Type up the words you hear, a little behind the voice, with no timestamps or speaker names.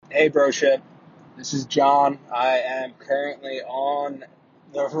Hey, broship. This is John. I am currently on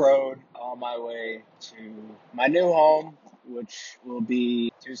the road on my way to my new home, which will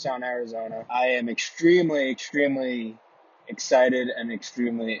be Tucson, Arizona. I am extremely excited and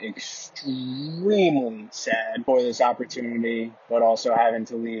extremely sad for this opportunity, but also having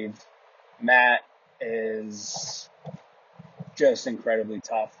to leave. Matt is just incredibly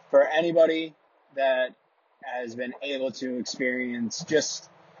tough. For anybody that has been able to experience just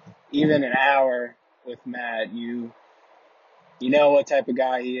even an hour with Matt, you know what type of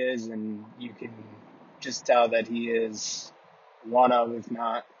guy he is, and you can just tell that he is one of, if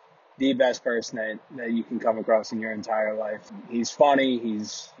not the best person that you can come across in your entire life. He's funny,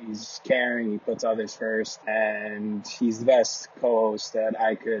 he's caring, he puts others first, and he's the best co-host that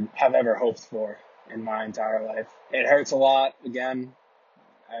I could have ever hoped for in my entire life. It hurts a lot. Again,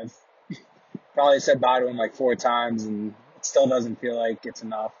 I've probably said bye to him like 4 times, and it still doesn't feel like it's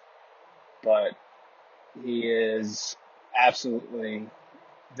enough. But he is absolutely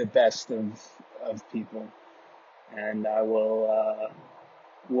the best of people, and I will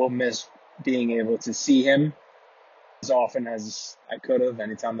miss being able to see him as often as I could have,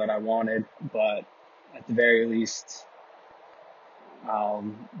 anytime that I wanted. But at the very least, I'll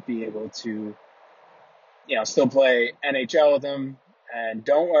be able to, still play NHL with him. And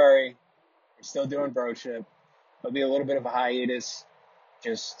don't worry, we're still doing broship. There'll be a little bit of a hiatus,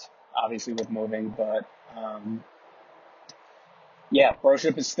 just obviously with moving, but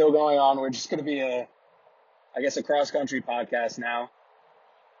broship is still going on. We're just going to be a cross-country podcast now.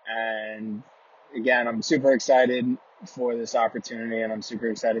 And again, I'm super excited for this opportunity, and I'm super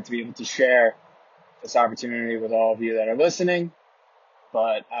excited to be able to share this opportunity with all of you that are listening.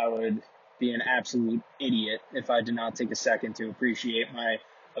 But I would be an absolute idiot if I did not take a second to appreciate my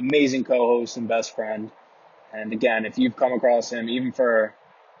amazing co-host and best friend. And again, if you've come across him even for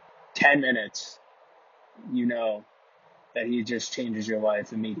 10 minutes, you know that he just changes your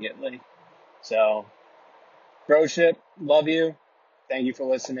life immediately. So, broship, love you. Thank you for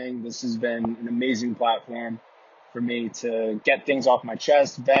listening. This has been an amazing platform for me to get things off my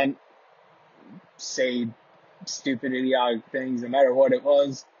chest, vent, say stupid, idiotic things, no matter what it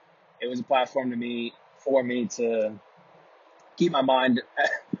was. It was a platform for me to keep my mind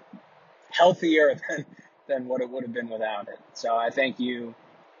healthier than what it would have been without it. So I thank you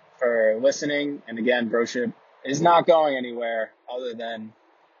for listening. And again, broship is not going anywhere other than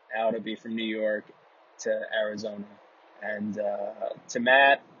now to be from New York to Arizona. And to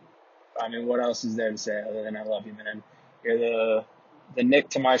Matt, I mean, what else is there to say other than I love you, man? You're the Nick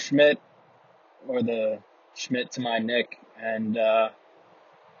to my Schmidt, or the Schmidt to my Nick, and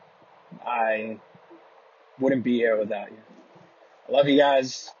I wouldn't be here without you. I love you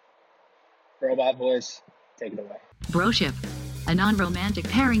guys. Robot voice, take it away. Broship, a non-romantic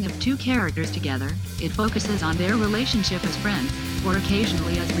pairing of 2 characters together. It focuses on their relationship as friends, or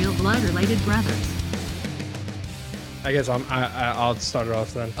occasionally as real blood-related brothers. I guess I'll start it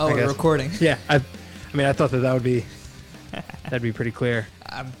off then. Oh, we're recording. Yeah, I thought that would be that'd be pretty clear.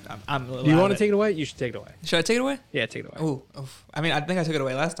 I'm a little. Do you want to take it away? You should take it away. Should I take it away? Yeah, take it away. Oh, I mean, I think I took it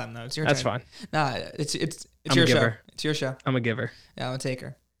away last time though. It's your turn. That's fine. Nah, it's I'm your a show. giver. It's your show. I'm a giver. Yeah, I'm a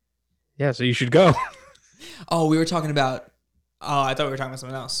taker. Yeah, so you should go. Oh, we were talking about. Oh, I thought we were talking about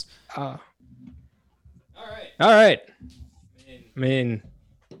something else. All right. I mean,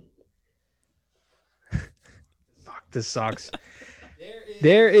 fuck, this sucks.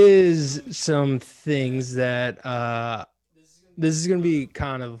 There is some things that this is going to be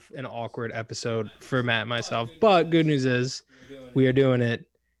kind of an awkward episode for Matt and myself, but good news is we are doing it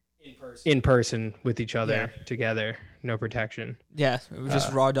in person with each other together. No protection. Yeah, we're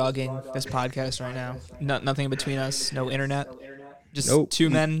just raw dogging this podcast right now. Nothing in between us. No internet. Just 2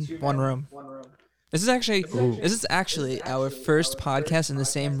 men, 1 room. This is actually our first podcast in the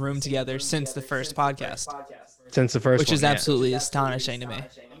same room together since the first podcast. Which is absolutely astonishing to me.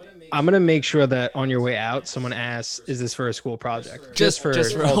 I'm going to make sure that on your way out, someone asks, is this for a school project? Just for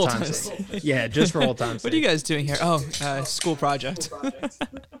old time's sake. Yeah, just for old time's sake. What are you guys doing here? Oh, school project.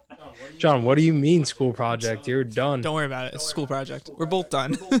 John, what do you mean school project? You're done. Don't worry about it. It's a school project. We're both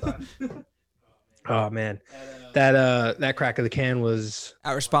done. Oh, man. That crack of the can was...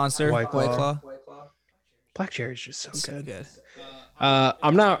 Our sponsor, White Claw. Black Cherry is just so good.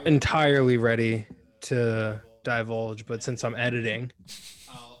 I'm not entirely ready to divulge, but since I'm editing,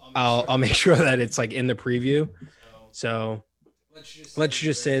 I'll make sure that it's like in the preview. So let's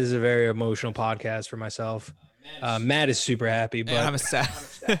just say this is a very emotional podcast for myself. Matt is super happy, but I'm sad.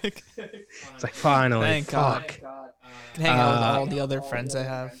 It's like finally, Thank fuck. God. Hang out with all the other friends I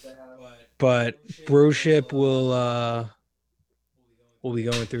have. But broship will we'll be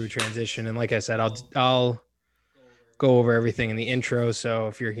going through a transition. And like I said, I'll go over everything in the intro. So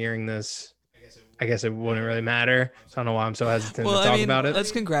if you're hearing this, I guess it wouldn't really matter. So I don't know why I'm so hesitant to talk about it.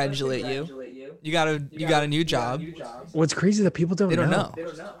 Let's congratulate you. You got a new job. What's crazy that people don't know. They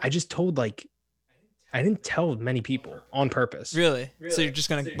don't know. I just told I didn't tell many people on purpose. Really? So you're just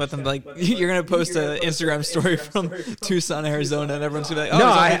gonna let them you're gonna post an Instagram story from Tucson, Arizona, and everyone's gonna be like, oh,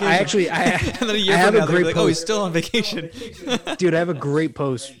 no, I and then a year from now, they'll be like, oh, he's still on vacation. Dude, I have a great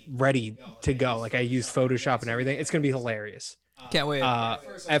post ready to go. Like I used Photoshop and everything. It's gonna be hilarious. Can't wait.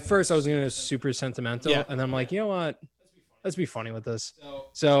 At first I was gonna go super sentimental, and then I'm like, you know what? Let's be funny with this.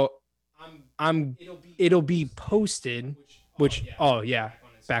 So it'll be posted, which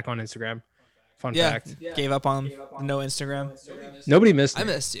back on Instagram. Fun fact. Gave up on no Instagram. Nobody missed me. I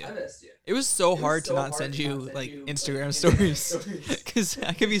missed you. It was so hard to not send you like Instagram stories because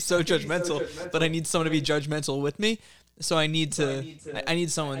I can be so judgmental, but I need someone to be judgmental with me. So I need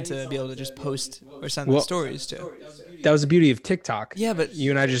someone to be able to just post or send the stories to. That was the beauty of TikTok. Yeah, but you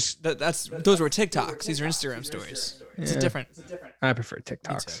and I just those were TikToks. These are Instagram stories. It's different. I prefer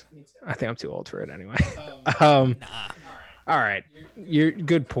TikToks. I think I'm too old for it anyway. Nah. All right, you're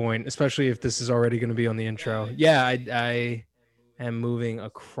good point, especially if this is already going to be on the intro. Yeah, I am moving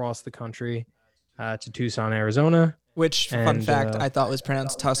across the country to Tucson, Arizona. Which, fun fact, I thought was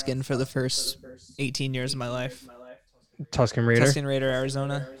pronounced Tuscan for the first 18 years of my life. Tuscan Raider,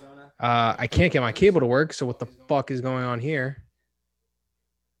 Arizona. I can't get my cable to work, so what the fuck is going on here?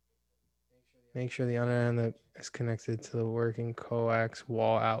 Make sure the other end is connected to the working coax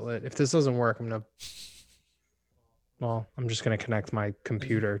wall outlet. If this doesn't work, I'm just going to connect my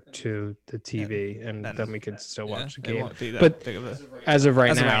computer to the TV, and then we can still watch the game. But as of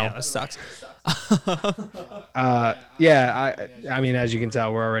right now, this sucks. I mean, as you can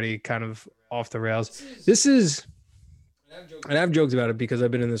tell, we're already kind of off the rails. This is, and I've joked about it because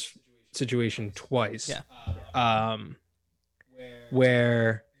I've been in this situation twice. Yeah.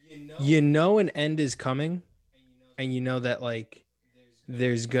 Where an end is coming, and you know that like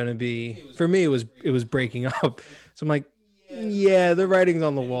there's gonna be. For me, it was breaking up. So I'm like, yeah, the writing's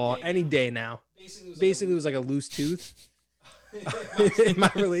on the wall any day now. Basically, it was like a loose tooth in my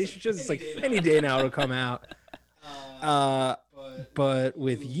relationships. It's like any day now it'll come out. But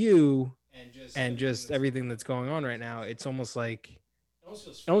with you and just everything that's going on right now, it's almost like it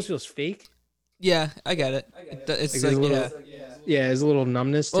almost feels fake. Yeah, I get it. It's like there's a little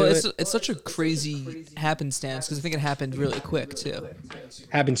numbness to it. It's such a crazy happenstance because I think it happened really quick too.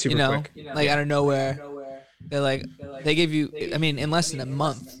 Happened super quick. Like out of nowhere. They gave you, I mean, in less than a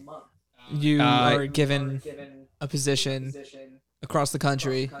month, you are given a position across the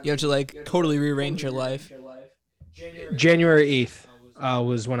country. You have to like totally rearrange your life. January 8th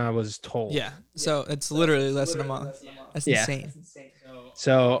was when I was told. Yeah. So it's literally less than a month. That's insane.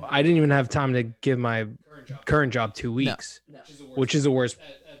 So I didn't even have time to give my current job 2 weeks, which is the worst.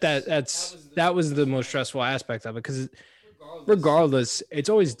 That was the most stressful aspect of it because regardless, it's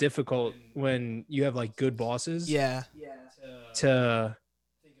always difficult when you have like good bosses. Yeah. To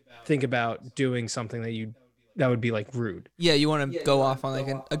think about doing something that would be like rude. Yeah, you want to go off on like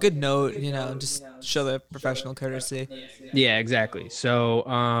a good note, just show the professional courtesy. Yeah, exactly. So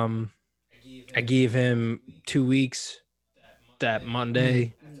I gave him 2 weeks that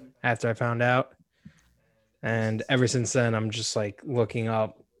Monday after I found out. And ever since then, I'm just like looking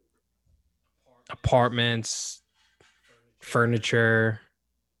up apartments, furniture,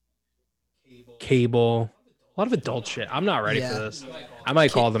 cable, a lot of adult shit. I'm not ready for this. I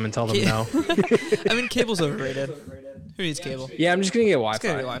might call them and tell them no. I mean, cable's overrated. Who needs cable? Yeah, I'm just gonna get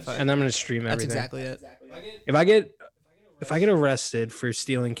Wi-Fi, and I'm gonna stream everything. That's exactly it. If I get arrested for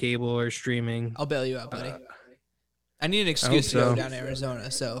stealing cable or streaming, I'll bail you out, buddy. I need an excuse to go down to Arizona.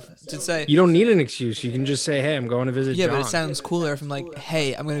 So to say you don't need an excuse. You can just say, "Hey, I'm going to visit John." Yeah, but it sounds cooler if I'm like,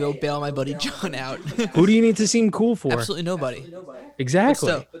 "Hey, I'm gonna go bail my buddy John out." Who do you need to seem cool for? Absolutely nobody.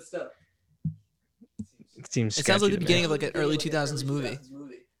 Exactly. But still. It sounds like the beginning of like an early 2000s movie.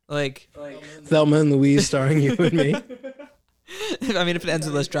 Like Thelma and Louise starring you and me. I mean, if it ends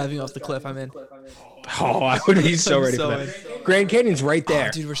with us driving off the cliff, I'm in. Oh, I would be so ready for that. Grand Canyon's right there.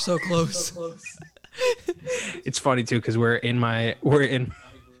 Oh, dude, we're so close. It's funny too because we're in my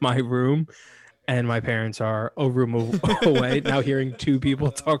room, and my parents are a room away. Now hearing two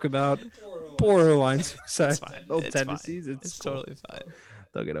people talk about borderline suicidal tendencies, it's cool. Totally fine.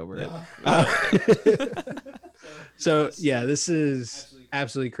 They'll get over it. So yeah, this is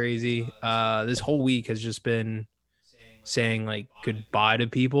absolutely crazy. This whole week has just been saying like goodbye to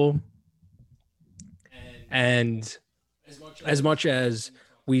people, and as much as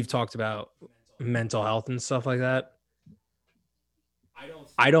we've talked about mental health and stuff like that,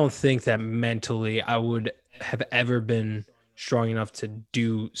 I don't think that mentally I would have ever been strong enough to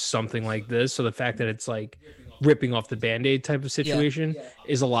do something like this. So the fact that it's like ripping off the Band-Aid type of situation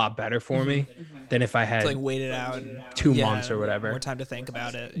is a lot better for me than if I had To like wait it out and 2 months or whatever. more time to think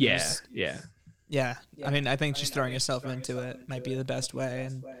about it. Yeah, yeah. Yeah. I mean, I think just throwing yourself into it might be the best way.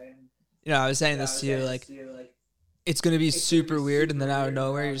 And I was saying this to you, like, it's gonna be super weird, and then out of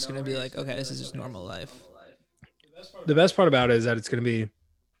nowhere, you're just gonna be like, okay, this is just normal life. The best part about it is that it's going to be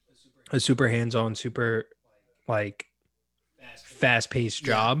a super hands-on, super like fast-paced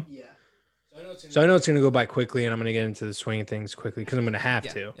job. So I know it's going to go by quickly, and I'm going to get into the swing of things quickly because I'm going to have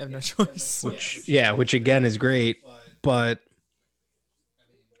to. You have no choice. Which again is great, but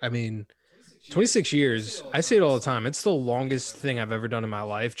I mean, 26 years. I say it all the time. It's the longest thing I've ever done in my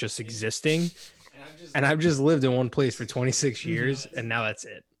life, just existing, and I've just lived in one place for 26 years, and now that's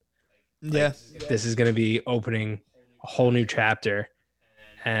it. Yeah. This is going to be opening a whole new chapter,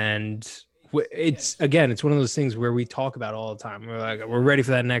 and it's one of those things where we talk about all the time. We're like, we're ready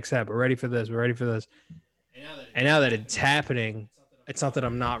for that next step. We're ready for this. We're ready for this. And now that it's happening, it's not that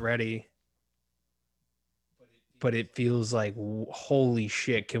I'm not ready, but it feels like, holy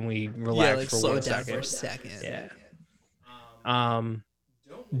shit, can we relax for slow 1 it down second? for a second. Yeah.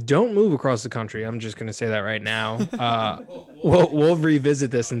 Don't move across the country. I'm just gonna say that right now. We'll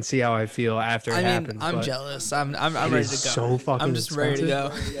revisit this and see how I feel after it happens. I'm jealous. I'm ready to go. So fucking I'm just ready to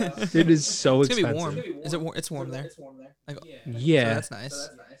go. It is so It's expensive. gonna be warm. Is it warm? It's warm there. Like, Yeah, so that's nice.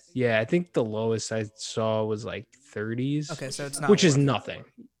 yeah. I think the lowest I saw was like 30s. Okay, so it's not. which is warm. nothing.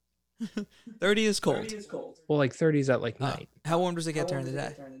 30 is cold. Well, like 30s at like night. How warm does it get during the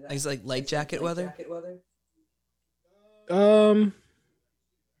day? Like, is it like light jacket weather?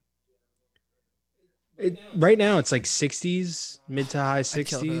 Right now it's like 60s, mid to high I'd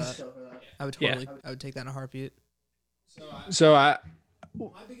kill for 60s. that. I would totally. I would take that in a heartbeat. So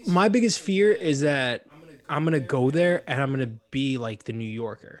my biggest fear is that I'm gonna go there and I'm gonna be like the New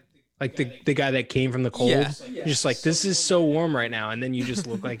Yorker, like the guy that came from the cold. Yeah. Just like, this is so warm right now, and then you just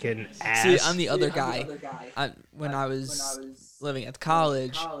look like an ass. See, I'm the other guy. When I was living at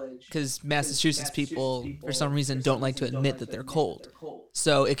college, because Massachusetts people, for some reason, don't like to admit that they're cold.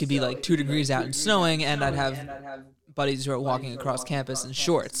 So it could be like 2 degrees out and snowing, and I'd have buddies who are walking across campus in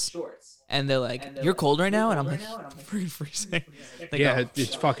shorts. And they're like, "You're cold right now?" And I'm like, "I'm freezing." Like, Yeah,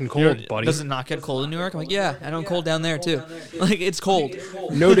 it's fucking cold, buddy. Does it not get cold in New York? I'm like, "Yeah, I know cold down there too." Like, it's cold.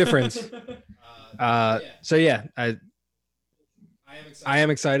 No difference. So yeah, I am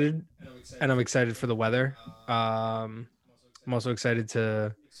excited, and I'm excited for the weather. I'm also excited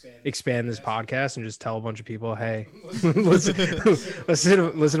to expand this podcast and just tell a bunch of people, hey, listen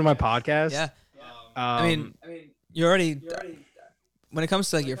to my podcast. Yeah. I mean, you already. When it comes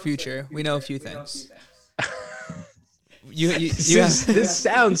to like your future, we know a few things. This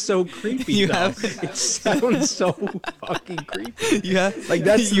sounds so creepy. It sounds so fucking creepy. You have Like,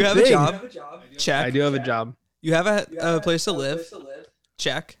 that's you the have thing. a job. Check. I do have a job. You have a place to live.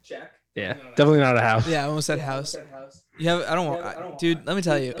 Check. Yeah, definitely not a house. Yeah, I almost said house. You have. I don't want. Dude, let me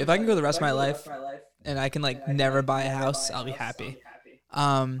tell you. If I can go the rest of my life, and I can like never buy a house, I'll be happy.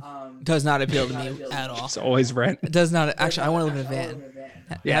 Does not appeal to me at all. It's always rent. It does not. Actually, I want to live in a van.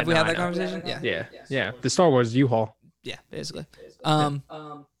 Yeah, have we no, had I that know. conversation? Yeah. Yeah. The Star Wars U-Haul. Yeah, basically. And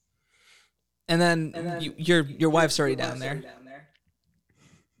then your wife's already down there,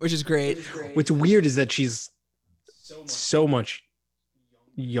 which is great. What's weird is that she's so much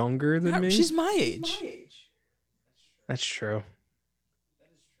younger than me. She's my age. That's true.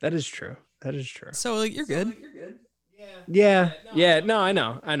 That is true. So like, you're good. Yeah. No, I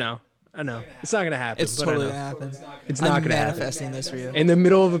know. It's not gonna happen. It's but I totally know. gonna happen. It's not I'm gonna happen. manifesting this for you. In the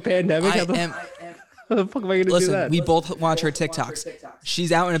middle of a pandemic, I how the am. fuck am I gonna do Listen, that? we both watch her TikToks.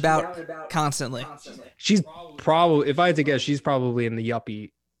 She's out and about constantly. She's probably, if I had to guess, she's probably in the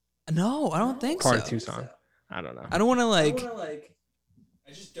yuppie No, I don't think part so. of Tucson. I don't know. I don't want to like.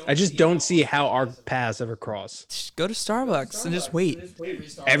 I just don't see how our paths ever cross. Just go to Starbucks and just wait.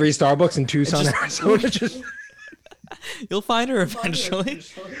 Every Starbucks in Tucson, Arizona, just. You'll find her eventually.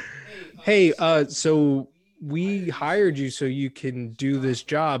 Hey, so we hired you so you can do this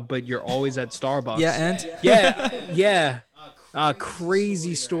job, but you're always at Starbucks. Yeah, and yeah.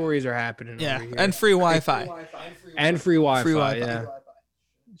 Crazy stories are happening. yeah, over here. and free Wi-Fi. And free Wi-Fi. Free Wi-Fi. Yeah.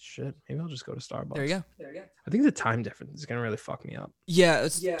 Shit, maybe I'll just go to Starbucks. There you go. I think the time difference is gonna really fuck me up. Yeah,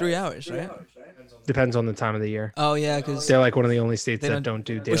 it's 3 hours, right? Depends on the time of the year. Oh yeah, because They're like one of the only states They that don't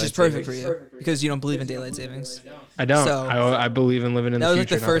do daylight which is perfect savings. for you because you don't believe in daylight savings. I don't. So- I believe in living in That the was like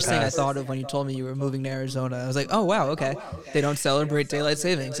future. the not first thing I past. thought of when you told me you were moving to Arizona. I was like, oh wow, okay. They don't celebrate daylight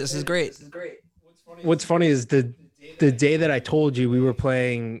savings. This is great. What's funny is the the day that I told you we were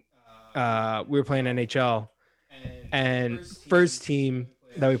playing NHL, and first team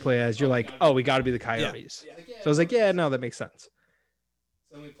that we play as, you're like, oh, we got to be the Coyotes. So I was like, yeah, no, that makes sense.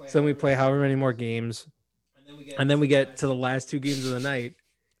 So then we play however many more games, and then we get to the last 2 games of the night.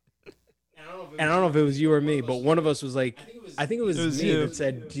 And I don't know if it was you or me, but one of us was like, I think it was me you. That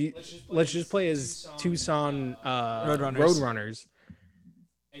said, let's just play as Tucson Roadrunners.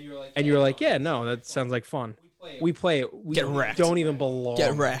 And you were like, yeah, no, that sounds like fun. We play it. We Get wrecked. Don't even belong.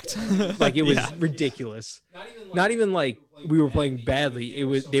 Get wrecked. Like, it was ridiculous. Not even like we were playing badly.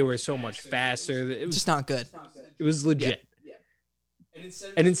 They were so much faster. It was just not good. It was legit.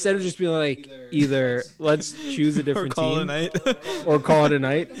 And instead of just being like, either let's choose a different or call team it a night. or call it a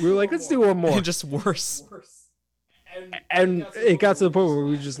night, we were like, let's do one more. Just worse. And it got to the point where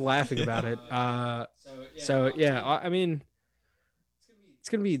we were just laughing about it. So yeah, I mean,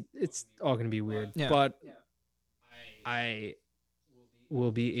 it's all gonna be weird. Yeah. But I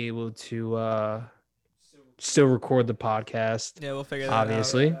will be able to still record the podcast. Yeah, we'll figure that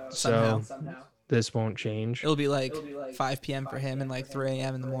obviously. out. So Somehow. This won't change. It'll be like 5 p.m. for him and like 3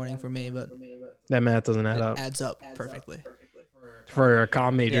 a.m. in the morning for me, but that math doesn't add up. Adds up perfectly. For a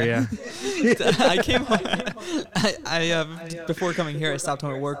comm major, yeah. I came home. I before coming here, I stopped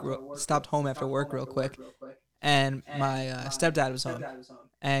home after work real quick, and my stepdad was home,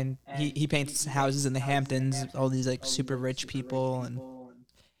 and he paints houses in the Hamptons, all these like super rich people, and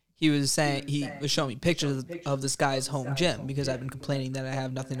he was showing me pictures of this guy's home gym because I've been complaining that I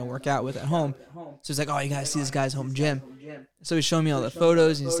have nothing to work out with at home. So he's like, oh, you guys see this guy's home gym? So he's showing me all the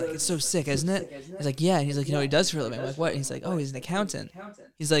photos, and he's like, it's so sick, isn't it? He's like, yeah. And he's like, you know what he does for a living? I'm like, what? And he's like, oh, he's an accountant.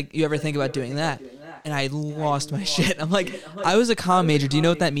 He's like, you ever think about doing that? And I lost my shit. I'm like, I was a comm major. Do you know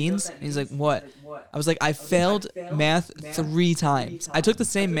what that means? And he's like, what? I was like, I failed math 3 times. I took the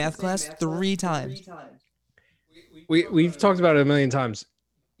same math class 3 times. We've talked about it a million times.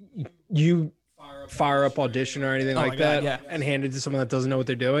 You fire up Audition or anything like that, yeah, and hand it to someone that doesn't know what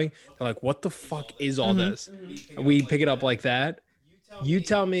they're doing. They're like, what the fuck is all this? And we pick it up like that. You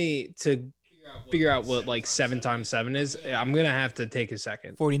tell me to figure out what like 7 times 7 is. I'm gonna have to take a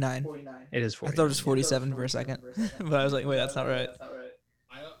second. 49. It is 49. I thought it was 47 for a second, but I was like, wait, that's not right.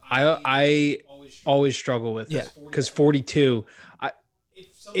 I always struggle with it because 42.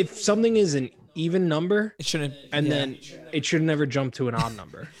 If something is an even number, it shouldn't, then it should never jump to an odd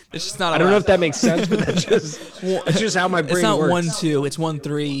number. It's just not. I don't know if that makes sense, but it's just how my brain works. It's not works. 1, 2. It's 1,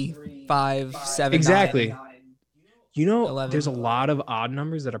 3, 5, 7. Exactly. 9, you know, 11. There's a lot of odd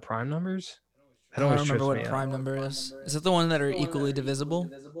numbers that are prime numbers. I don't remember what a prime number is. Is it the one that are equally divisible?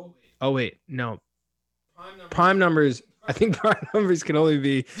 Oh wait, no. Prime numbers. I think prime numbers can only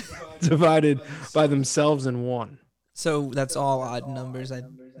be divided by themselves in 1. So that's all odd numbers.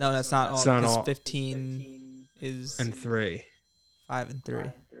 No, that's not all. It's not all. 15 is and 3. 5 and 3.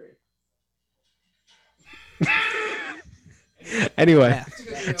 Anyway,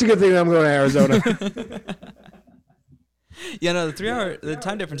 it's a good thing I'm going to Arizona. Yeah, no, the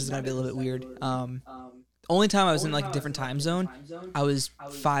time difference is gonna be a little bit weird. Only time I was in like a different time zone, I was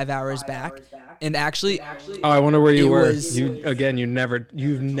 5 hours back, and actually, oh, I wonder where you were.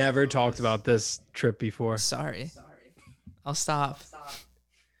 You've never talked about this trip before. Sorry, I'll stop.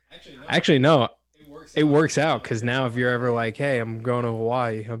 Actually, no. It works out because now if you're ever like, hey, I'm going to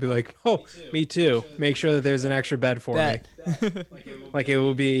Hawaii, I'll be like, oh, me too. Make sure that there's an extra bed for me. Like it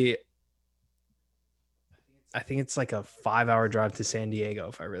will be. I think it's like a 5-hour drive to San Diego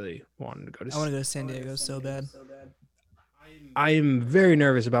if I really wanted to go to. I want to go to San Diego so bad. I am very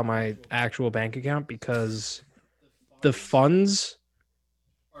nervous about my actual bank account because the funds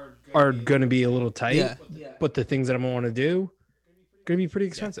are going to be a little tight, but the things that I'm going to want to do are going to be pretty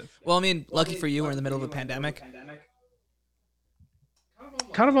expensive. Well, I mean, lucky for you, we're in the middle of a pandemic.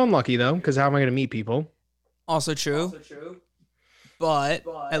 Kind of unlucky though, because how am I going to meet people? Also true. But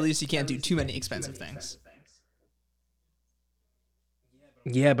at least you can't do too many expensive things.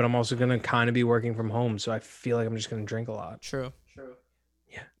 Yeah, but I'm also going to kind of be working from home, so I feel like I'm just going to drink a lot. True.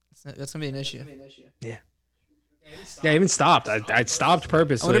 Yeah. That's going to be an issue. Yeah. Yeah, I even stopped. I stopped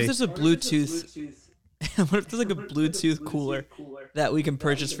purposely. What if there's a Bluetooth... What if there's like a Bluetooth cooler that we can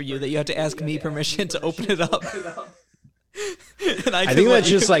purchase for you that you have to ask me permission to open it up? And I think that's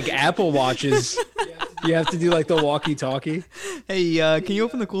just like Apple Watches. You have to do like the walkie-talkie. Hey, can you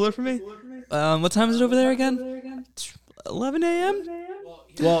open the cooler for me? What time is it over there again? 11 a.m.?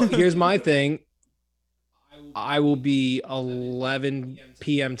 Well, here's my thing. I will be 11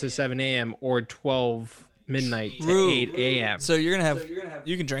 p.m. to 7 a.m. or 12 midnight to 8 a.m. So you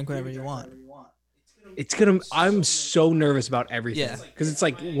can drink whenever you want. I'm so nervous about everything. Yeah. Because it's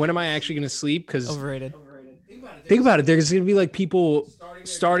like, when am I actually going to sleep? Because overrated. Think about it. There's gonna be like people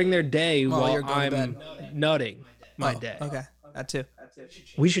starting their day while you're going to I'm nutting my day. Okay, that too.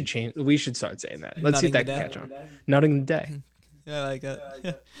 We should change. We should start saying that. Let's see if that can catch on. Nutting the day. Yeah, I like it.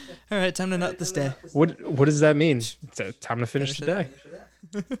 Yeah. All right, time to nut this day. What does that mean? It's time to finish the day.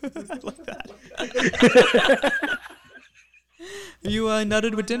 I like that. You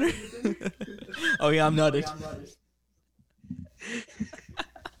nutted with dinner? Oh yeah, I'm nutted.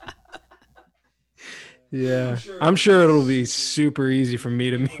 Yeah, I'm sure it'll be super easy for me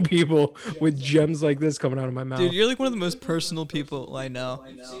to meet people with gems like this coming out of my mouth. Dude, you're like one of the most personal people I know.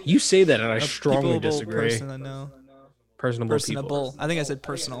 You say that, and I strongly Peopleable disagree. Person I know. Personable people. Personable. I think I said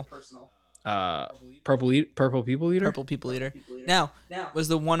personal. Purple people eater. Purple people eater. Now, was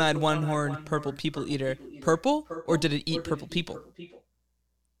the one-eyed, one-horned purple people eater purple, or did it eat purple people?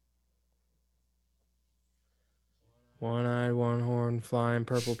 One-eyed, one-horned, flying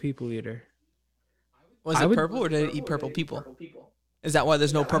purple people eater. Was it purple, or did it eat purple people? Is that why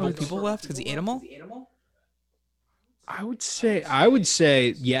there's no purple people left? Because he ate them all? I would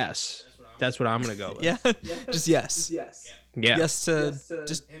say yes. That's what I'm gonna go with. Yeah, just yes. Yeah. Yes to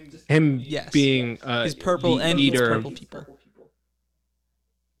just Him yes. being he's purple the and he's eater purple people.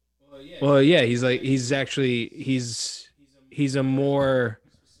 Well, yeah, he's a more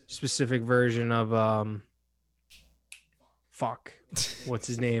specific version of fuck. What's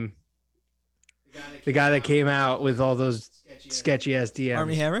his name? The guy that came out with all those sketchy ass DMs.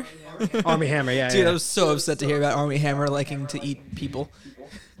 Army Hammer? Army Hammer, yeah. Dude, yeah. I was so upset to hear about Army Hammer liking to eat people.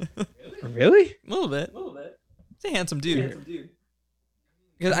 Really? A little bit. He's a handsome dude.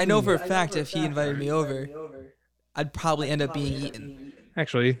 Because I know for a fact if he invited me over, I'd probably end up being eaten.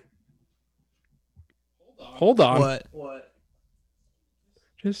 Actually, hold on. What?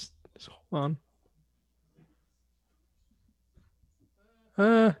 Just hold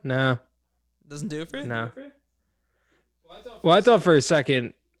on. No. Doesn't do it for you? No. Well, I thought for a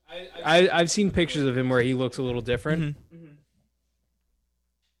second, I've seen pictures of him where he looks a little different. Mm-hmm.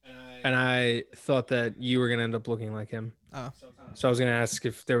 And I thought that you were going to end up looking like him. Oh. So I was going to ask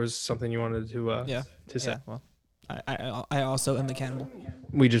if there was something you wanted to say. Yeah, well, I also am the cannibal.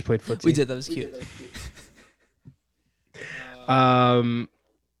 We just played footsie. We did. That was cute.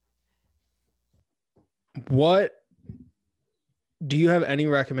 What do you have any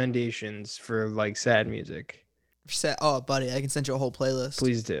recommendations for like sad music? Oh, buddy, I can send you a whole playlist.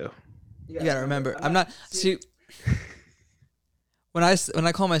 Please do. You gotta remember, I'm not. See, when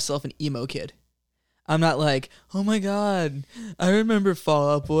I call myself an emo kid, I'm not like, oh my god, I remember Fall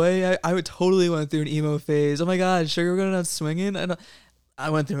Out Boy. I would totally went through an emo phase. Oh my god, Sugar Going Out Swinging. I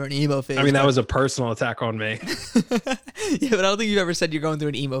went through an emo phase. I mean, that was a personal attack on me. Yeah, but I don't think you've ever said you're going through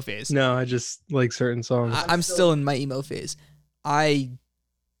an emo phase. No, I just like certain songs. I'm still in my emo phase. I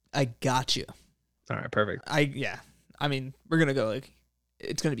got you. All right, perfect. I mean, we're gonna go like,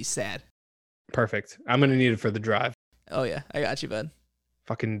 it's gonna be sad. Perfect. I'm gonna need it for the drive. Oh yeah, I got you, bud.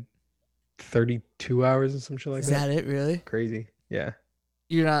 Fucking 32 hours and some shit like that. Is that it, really? Crazy. Yeah.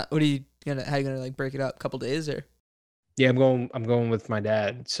 You're not. What are you gonna? How you gonna like break it up? A couple days or? Yeah, I'm going with my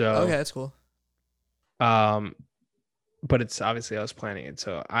dad. So Okay, that's cool. But it's obviously I was planning it.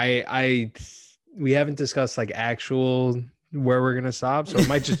 So we haven't discussed like actual where we're gonna stop. So it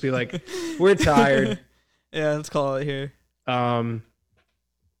might just be like we're tired. Yeah, let's call it here.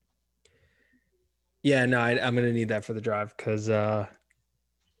 Yeah, no, I'm gonna need that for the drive because I've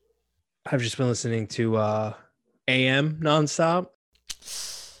just been listening to AM nonstop.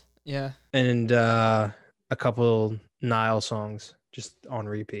 Yeah. And a couple Nile songs just on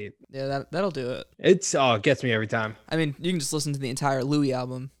repeat. Yeah, that'll do it. It gets me every time. I mean, you can just listen to the entire Louis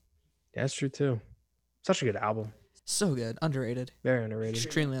album. Yeah, that's true too. Such a good album. So good. Underrated. Very underrated.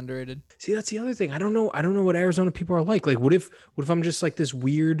 Extremely underrated. See, that's the other thing. I don't know what Arizona people are like. Like, what if I'm just like this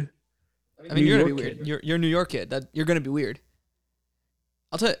weird? I mean, you're gonna be weird. You're a New York kid. You're gonna be weird.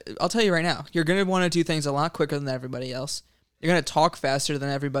 I'll tell you right now. You're gonna want to do things a lot quicker than everybody else. You're gonna talk faster than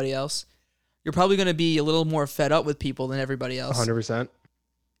everybody else. You're probably gonna be a little more fed up with people than everybody else. 100%.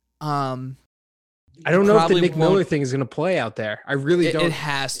 I don't know if the Nick Miller thing is gonna play out there. I really don't. It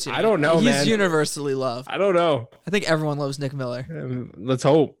has to. I don't know, man. He's universally loved. I don't know. I think everyone loves Nick Miller. Let's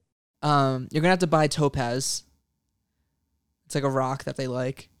hope. You're gonna have to buy Topaz. It's like a rock that they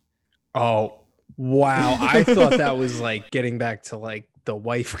like. Oh, wow. I thought that was like getting back to like the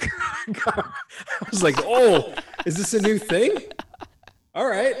wife. I was like, oh, is this a new thing? All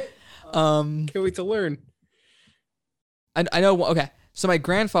right. Can't wait to learn. I know. Okay. So my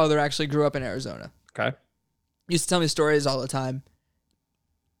grandfather actually grew up in Arizona. Okay. He used to tell me stories all the time.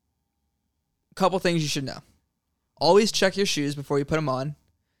 Couple things you should know. Always check your shoes before you put them on,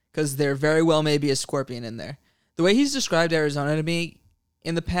 because there very well may be a scorpion in there. The way he's described Arizona to me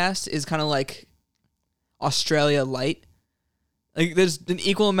in the past is kind of like Australia light. Like there's an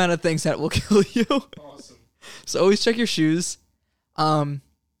equal amount of things that will kill you. Awesome. So always check your shoes.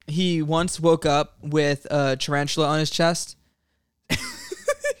 He once woke up with a tarantula on his chest. You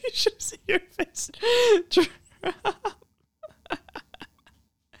should see your face.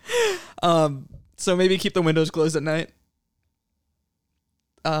 So maybe keep the windows closed at night.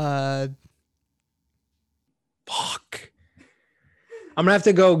 Fuck. I'm gonna have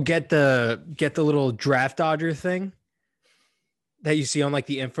to go get the little draft dodger thing that you see on like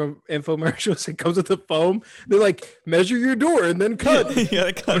the infomercials. It comes with the foam. They're like, measure your door and then cut. You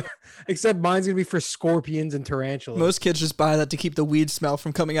gotta cut. Except mine's gonna be for scorpions and tarantulas. Most kids just buy that to keep the weed smell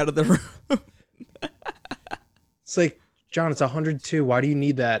from coming out of the room. It's like, John, it's 102. Why do you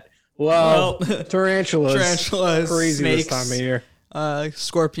need that? Well, tarantulas crazy snakes, this time of year.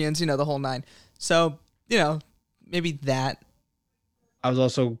 Scorpions, the whole nine. So, maybe that. I was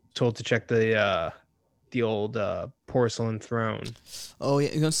also told to check the old porcelain throne. Oh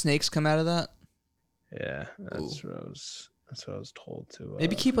yeah, snakes come out of that. Yeah, that's what I was told to.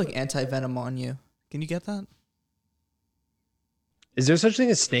 Maybe keep like anti-venom on you. Can you get that? Is there such thing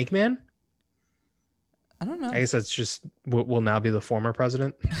as Snake Man? I don't know. I guess that's just what will now be the former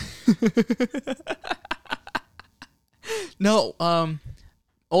president. No,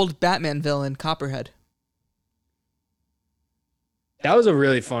 old Batman villain Copperhead. That was a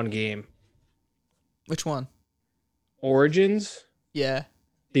really fun game. Which one? Origins. Yeah.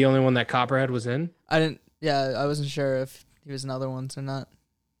 The only one that Copperhead was in. I wasn't sure if he was in other ones or not.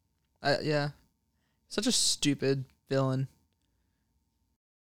 Yeah. Such a stupid villain.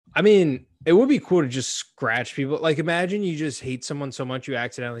 I mean, it would be cool to just scratch people. Like, imagine you just hate someone so much you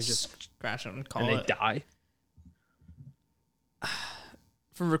accidentally just scratch them and they die.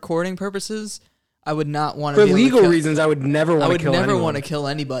 For recording purposes, I would not want to. For legal reasons, I would never want to kill anyone. I would never want to kill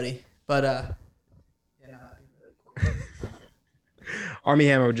anybody. But Army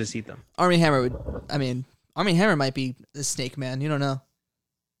Hammer would just eat them. Army Hammer might be the Snake Man. You don't know.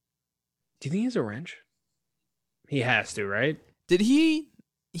 Do you think he has a wrench? He has to, right? Did he?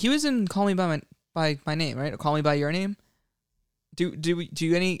 He was in Call Me by my name, right? Or Call Me by Your Name. Do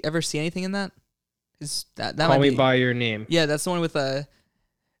you ever see anything in that? Is that Call Me by Your Name? Yeah, that's the one with the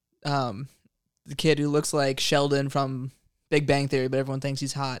kid who looks like Sheldon from Big Bang Theory, but everyone thinks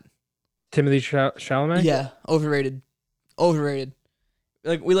he's hot. Timothy Chalamet? Yeah, overrated.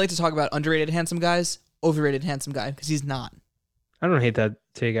 Like, we like to talk about underrated handsome guys. Overrated handsome guy, because he's not. I don't hate that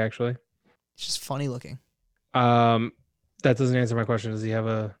take, actually. He's just funny looking. That doesn't answer my question. Does he have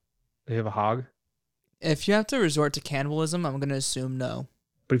a hog? If you have to resort to cannibalism, I'm going to assume no.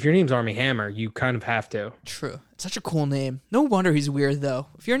 But if your name's Army Hammer, you kind of have to. True. It's such a cool name. No wonder he's weird, though.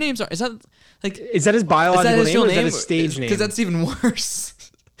 If your name's... Is that his biological name or is that his stage name? Because that's even worse.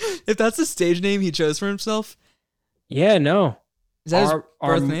 If that's the stage name he chose for himself... Yeah, no. Is that his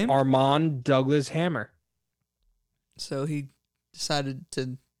birth name? Armand Douglas Hammer. So he decided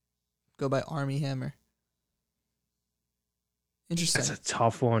to go by Army Hammer. Interesting. That's a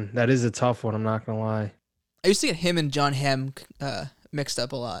tough one. That is a tough one. I'm not going to lie. I used to get him and John Hamm mixed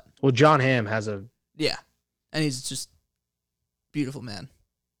up a lot. Well, John Hamm has a... Yeah. And he's just beautiful man.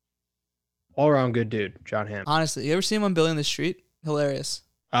 All around good dude, John Hamm. Honestly, you ever see him on Billy on the Street? Hilarious.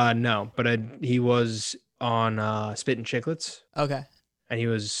 No, but he was on Spittin' Chicklets. Okay. And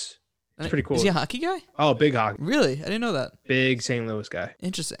it's pretty cool. Is he a hockey guy? Oh, big hockey. Really? I didn't know that. Big St. Louis guy.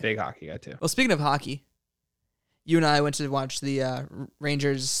 Interesting. Big hockey guy, too. Well, speaking of hockey, you and I went to watch the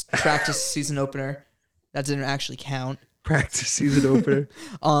Rangers practice season opener. That didn't actually count. Practice season opener.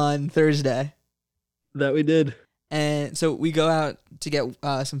 On Thursday. That we did. And so we go out to get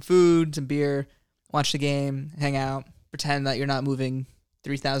some food, some beer, watch the game, hang out, pretend that you're not moving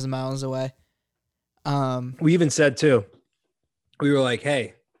 3,000 miles away. We even said, too, we were like,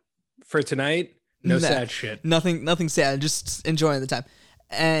 hey, for tonight, no sad shit. Nothing sad, just enjoying the time.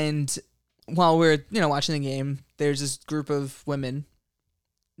 And while we're, watching the game, there's this group of women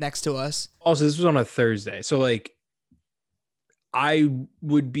next to us. Also, this was on a Thursday. So, I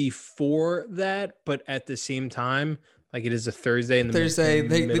would be for that, but at the same time, it is a Thursday in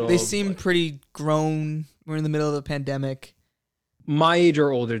the middle. They seem pretty grown. We're in the middle of a pandemic. My age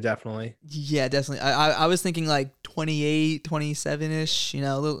or older, definitely. Yeah, definitely. I was thinking 28, 27-ish,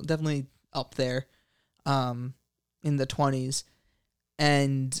 definitely up there in the 20s.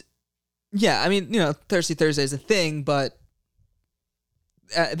 And yeah, I mean, Thirsty Thursday is a thing, but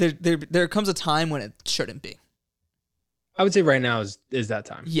there comes a time when it shouldn't be. I would say right now is that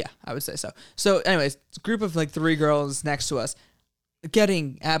time. Yeah, I would say so. So anyways, it's a group of 3 girls next to us.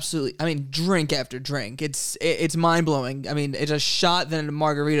 getting absolutely, I mean, drink after drink. It's mind blowing. I mean, it's a shot, then a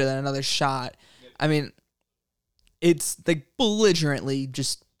margarita, then another shot. I mean, it's like belligerently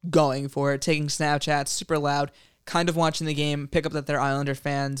just going for it, taking Snapchats, super loud, kind of watching the game, pick up that they're Islander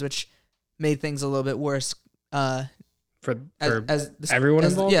fans, which made things a little bit worse. For everyone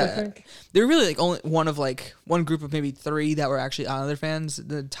involved, I think. They were really like only one group of maybe 3 that were actually Islander fans.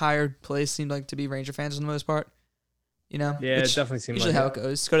 The entire place seemed like to be Ranger fans for the most part. You know? Yeah, it definitely seemed usually like how it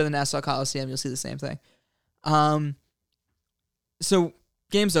goes. Go to the Nassau Coliseum, you'll see the same thing. So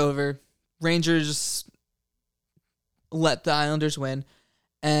game's over. Rangers let the Islanders win,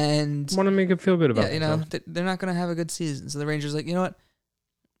 and want to make it feel good about themselves. They're not going to have a good season. So the Rangers like, you know what?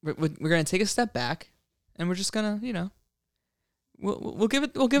 We're going to take a step back, and we're just going to, we'll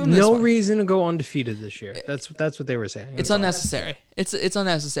give them this no one. reason to go undefeated this year. That's what they were saying. It's unnecessary. It's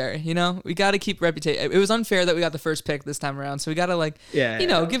unnecessary. We got to keep reputation. It was unfair that we got the first pick this time around, so we got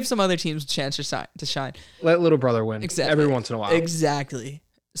to give some other teams a chance to shine. Let little brother win. Exactly. Every once in a while. Exactly.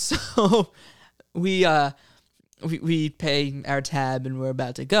 So we pay our tab and we're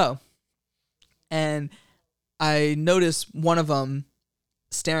about to go, and I notice one of them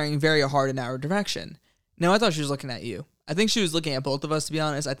staring very hard in our direction. Now I thought she was looking at you. I think she was looking at both of us, to be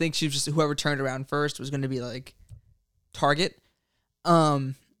honest. I think she was just whoever turned around first was going to be like target.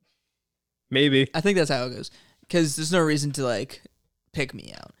 Maybe. I think that's how it goes, because there's no reason to like pick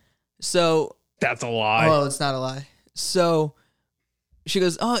me out. So that's a lie. Oh, it's not a lie. So she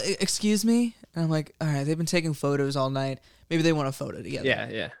goes, "Oh, excuse me," and I'm like, "All right, they've been taking photos all night. Maybe they want a photo together."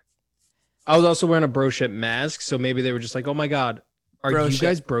 Yeah. I was also wearing a Broship mask, so maybe they were just like, "Oh my god, are you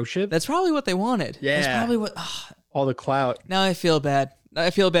guys Broship?" That's probably what they wanted. Yeah. That's probably what. All the clout. Now I feel bad. I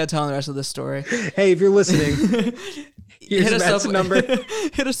feel bad telling the rest of this story. Hey, if you're listening, here's Matt's number.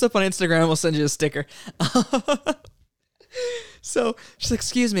 Hit us up on Instagram. We'll send you a sticker. So she's like,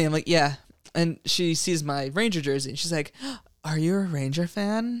 "Excuse me." I'm like, "Yeah." And she sees my Ranger jersey, and she's like, "Are you a Ranger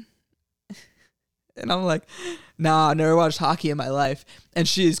fan?" And I'm like, "Nah, I never watched hockey in my life." And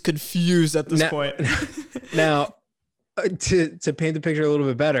she is confused at this point. Now, to paint the picture a little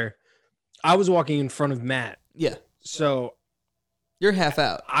bit better, I was walking in front of Matt. Yeah. So you're half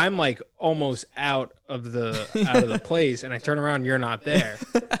out. I'm like almost out of the place, and I turn around, you're not there.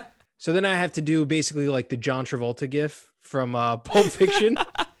 So then I have to do basically like the John Travolta gif from Pulp Fiction.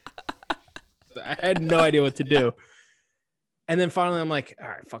 I had no idea what to do. And then finally I'm like, all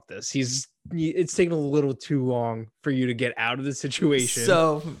right, fuck this. It's taking a little too long for you to get out of the situation.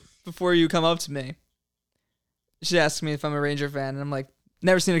 So before you come up to me, she asked me if I'm a Ranger fan, and I'm like,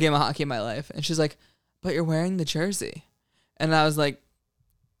 never seen a game of hockey in my life. And she's like, "But you're wearing the jersey." And I was like,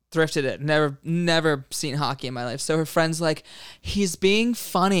 thrifted it. Never seen hockey in my life. So her friend's like, "He's being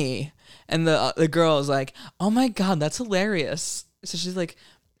funny." And the girl is like, "Oh my God, that's hilarious." So she's like,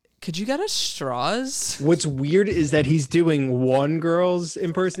 "Could you get us straws?" What's weird is that he's doing one girl's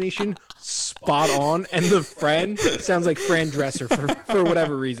impersonation spot on, and the friend sounds like Fran Dresser for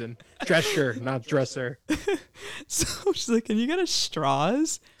whatever reason. Dresser, not Dresser. So she's like, "Can you get us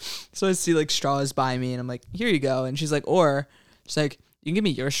straws?" So I see like straws by me, and I'm like, "Here you go." And she's like, she's like, "You can give me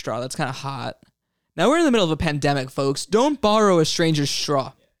your straw. That's kind of hot." Now we're in the middle of a pandemic, folks. Don't borrow a stranger's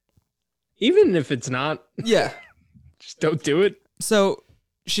straw. Even if it's not. Yeah. Just don't do it. So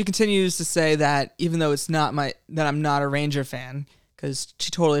she continues to say that even though it's not that I'm not a Ranger fan, because she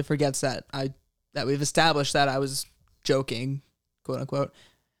totally forgets that we've established that I was joking, quote unquote.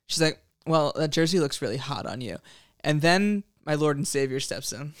 She's like, "Well, that jersey looks really hot on you." And then my Lord and Savior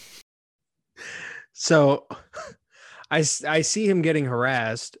steps in. So I see him getting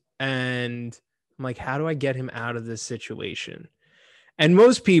harassed, and I'm like, how do I get him out of this situation? And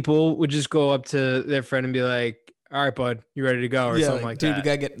most people would just go up to their friend and be like, "All right, bud, you ready to go?" Or something like dude, that. Dude,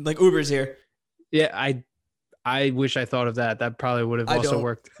 we gotta get like Uber's here. Yeah, I wish I thought of that. That probably would have also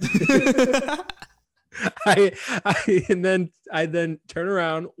worked. I then turn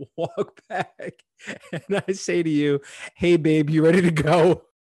around, walk back, and I say to you, "Hey, babe, you ready to go?"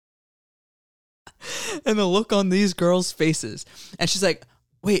 And the look on these girls' faces, and she's like,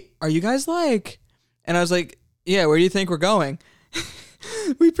 "Wait, are you guys like?" And I was like, "Yeah, where do you think we're going?"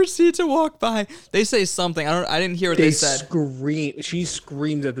 We proceed to walk by. They say something. I didn't hear what they said. She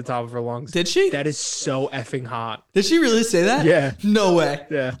screamed at the top of her lungs. Did she? That is so effing hot. Did she really say that? Yeah. No way.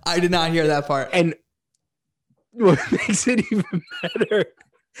 Yeah. I did not hear that part. And what makes it even better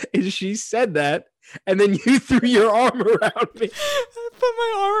is she said that, and then you threw your arm around me. I put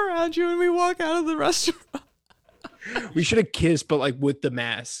my arm around you and we walk out of the restaurant. We should have kissed, but like with the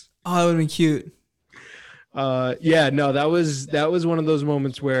mask. Oh, that would have been cute. Yeah, no, that was one of those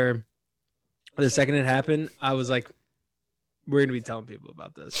moments where the second it happened, I was like, we're gonna be telling people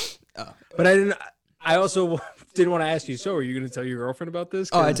about this. Oh. But I also didn't want to ask you. So, are you gonna tell your girlfriend about this?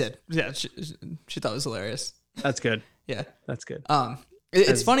 Oh, I did. Yeah, she thought it was hilarious. That's good. Yeah, that's good.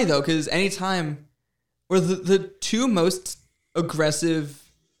 It's funny though, because anytime, or the two most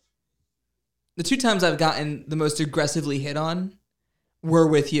aggressive, the 2 times I've gotten the most aggressively hit on were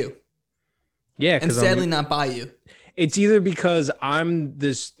with you. Yeah, and sadly not by you. It's either because I'm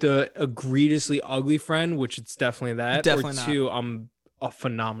the egregiously ugly friend, which it's definitely that, definitely or 2, I'm a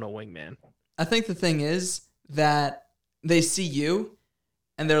phenomenal wingman. I think the thing is that they see you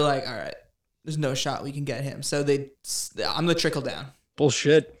and they're like, all right, there's no shot we can get him. So I'm the trickle down.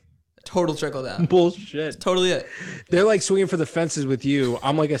 Bullshit. Total trickle down. Bullshit. That's totally it. They're like swinging for the fences with you.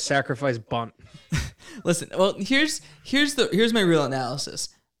 I'm like a sacrifice bunt. Listen, well, here's my real analysis.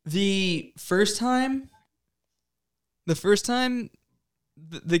 The first time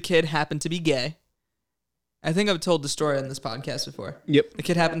the kid happened to be gay. I think I've told the story on this podcast before. Yep. The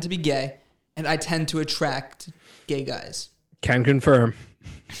kid happened to be gay, and I tend to attract gay guys. Can confirm.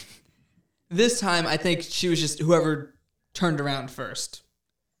 This time, I think she was just whoever turned around first.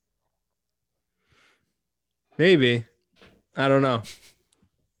 Maybe. I don't know.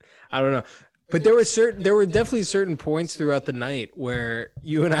 But there were definitely certain points throughout the night where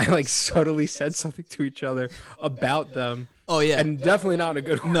you and I like subtly said something to each other about them. Oh yeah. And definitely not in a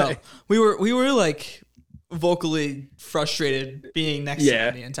good way. No. We were like vocally frustrated being next to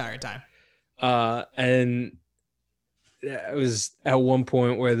him the entire time. And it was at one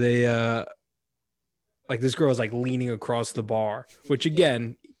point where they like this girl was like leaning across the bar, which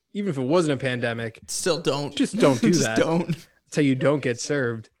again, even if it wasn't a pandemic, still don't. Just don't do just that. Don't. That's how you don't get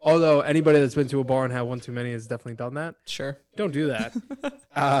served. Although anybody that's been to a bar and had one too many has definitely done that. Sure. Don't do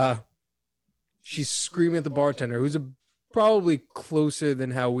that. She's screaming at the bartender, who's probably closer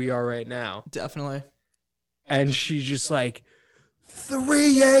than how we are right now. Definitely. And she's just like, 3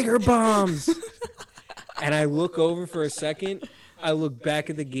 Jaeger bombs. And I look over for a second. I look back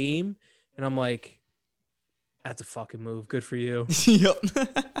at the game, and I'm like, that's a fucking move. Good for you. Yep.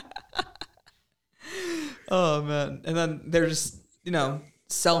 Oh, man. And then there's,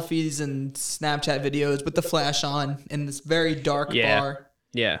 selfies and Snapchat videos with the flash on in this very dark bar.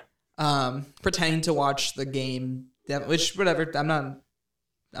 Yeah. Pretending to watch the game, which, whatever. I'm not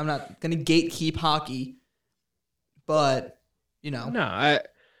going to gatekeep hockey, but, No,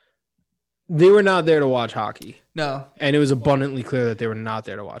 they were not there to watch hockey. No. And it was abundantly clear that they were not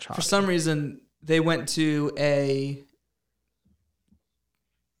there to watch hockey. For some reason, they went to a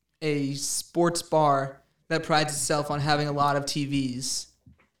sports bar that prides itself on having a lot of TVs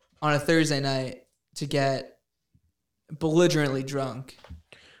on a Thursday night to get belligerently drunk.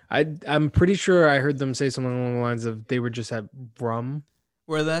 I'm pretty sure I heard them say something along the lines of they were just at rum.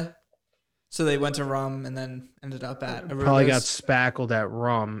 Were they? So they went to rum and then ended up at Aruga's. Probably got spackled at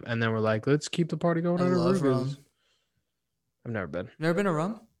rum and then we're like, let's keep the party going at Aruga's. Rum. I've never been. Never been to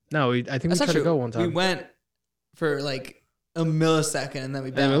rum? No, I think we tried to go one time. We went for like a millisecond and then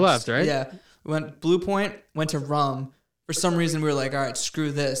we bounced. And we left, right? Yeah. We went Blue Point, went to rum. For some reason, we were like, all right,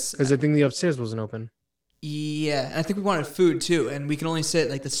 screw this. Because I think the upstairs wasn't open. Yeah. And I think we wanted food too. And we can only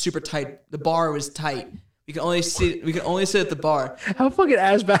sit like the super tight. The bar was tight. We can only sit at the bar. How fucking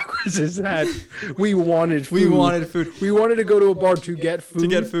ass backwards is that? We wanted food. We wanted food. We wanted to go to a bar to get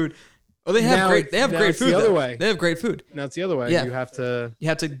food. Oh, they have great food. The other way. They have great food. Now it's the other way. Yeah. You have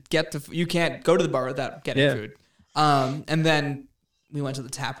to get you can't go to the bar without getting food. And then we went to the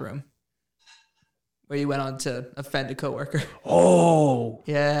tap room where you went on to offend a coworker. Oh.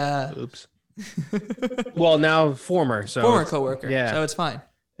 Yeah. Oops. Well, now former coworker. Yeah. So it's fine.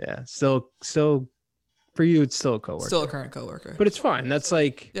 Yeah. Still for you it's still a coworker. Still a current coworker. But it's fine. That's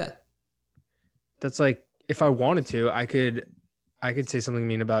like if I wanted to, I could say something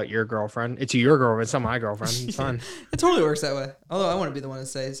mean about your girlfriend. It's your girlfriend. It's not my girlfriend. It's fine. It totally works that way. Although I want to be the one to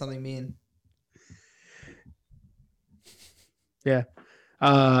say something mean. Yeah.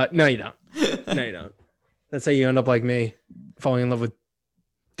 No, you don't. No, you don't. That's how you end up like me, falling in love with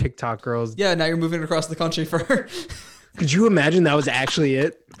TikTok girls. Yeah, now you're moving across the country for her. Could you imagine that was actually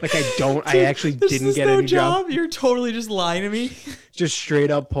it? Like I actually didn't get any job. You're totally just lying to me. Just straight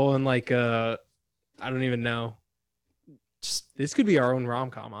up pulling like I don't even know. This could be our own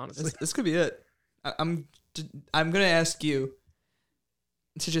rom-com, honestly. This could be it. I'm gonna ask you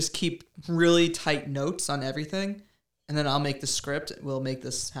to just keep really tight notes on everything, and then I'll make the script. We'll make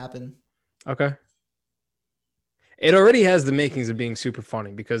this happen. Okay. It already has the makings of being super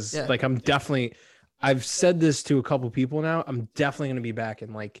funny because like I've said this to a couple people now. I'm definitely gonna be back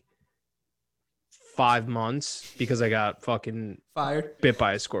in like 5 months because I got fucking fired, bit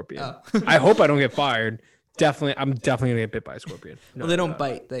by a scorpion. Oh. I hope I don't get fired. I'm definitely gonna get bit by a scorpion. Well, they don't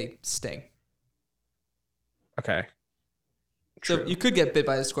bite; they sting. Okay. So True. you could get bit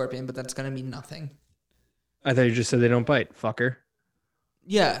by a scorpion, but that's gonna mean nothing. I thought you just said they don't bite, fucker.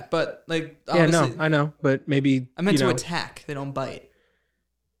 Yeah, but like Yeah, no, I know, but maybe I meant to attack. They don't bite.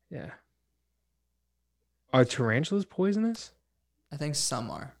 Yeah. Are tarantulas poisonous? I think some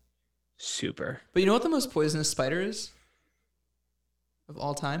are. Super. But you know what the most poisonous spider is? Of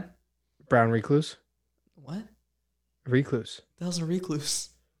all time? Brown recluse? What? Recluse. The hell's a recluse?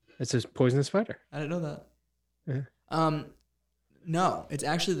 It's a poisonous spider. I didn't know that. Yeah. No, it's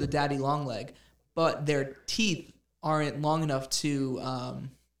actually the daddy longleg, but their teeth aren't long enough to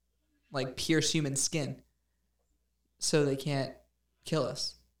like pierce human skin, so they can't kill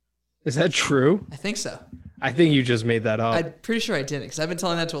us. Is that true? I think so. I think you just made that up. I'm pretty sure I didn't, because I've been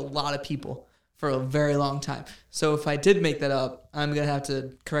telling that to a lot of people for a very long time. So if I did make that up, I'm gonna have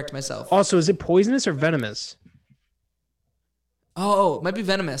to correct myself. Also, is it poisonous or venomous? Oh, it might be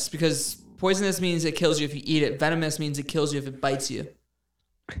venomous, because poisonous means it kills you if you eat it. Venomous means it kills you if it bites you.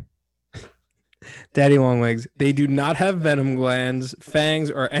 Daddy longlegs, they do not have venom glands,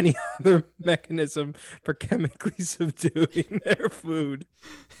 fangs, or any other mechanism for chemically subduing their food.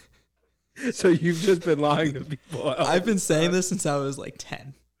 So you've just been lying to people. I've been saying this since I was like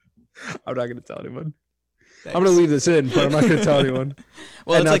 10. I'm not going to tell anyone. Thanks. I'm going to leave this in, but I'm not going to tell anyone.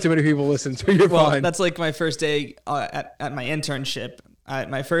 Well, and not like, too many people listen, so you're fine. That's like my first day at my internship.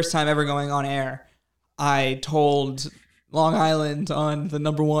 My first time ever going on air, I told Long Island on the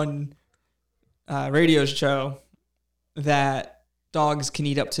 #1 radio show that dogs can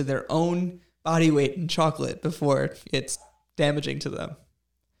eat up to their own body weight in chocolate before it's damaging to them.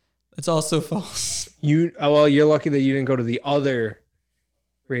 It's also false. Well, you're lucky that you didn't go to the other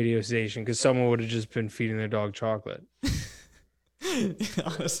radio station, because someone would have just been feeding their dog chocolate.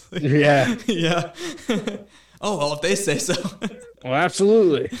 Honestly. Yeah. Yeah. Oh, well, if they say so. Well,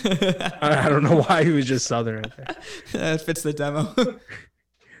 absolutely. I don't know why he was just Southern right there. That fits the demo.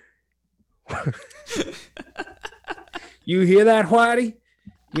 You hear that, Whitey?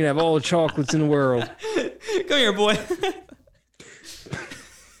 You can have all the chocolates in the world. Come here, boy.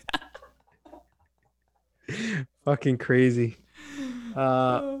 Fucking crazy.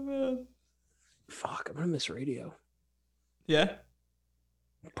 Oh, man. Fuck, I'm gonna miss radio. Yeah?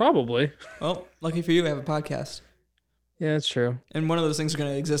 Probably. Well, lucky for you, I have a podcast. Yeah, that's true. And one of those things are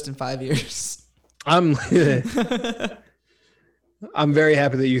going to exist in 5 years. I'm very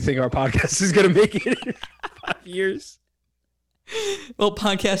happy that you think our podcast is gonna make it in 5 years. Well,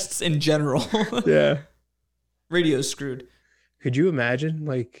 podcasts in general. Yeah. Radio's screwed. Could you imagine,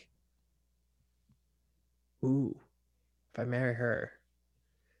 like, ooh, if I marry her,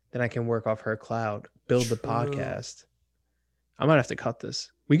 then I can work off her cloud, build the podcast. I might have to cut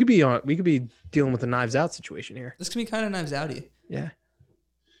this. We could be dealing with a Knives Out situation here. This can be kind of Knives Outy. Yeah.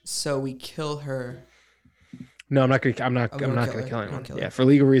 So we kill her. No, I'm not gonna kill anyone. Yeah, for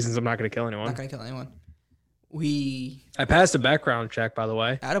legal reasons, I'm not gonna kill anyone. Not gonna kill anyone. I passed a background check, by the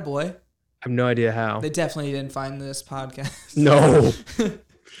way. Attaboy. I have no idea how. They definitely didn't find this podcast. No.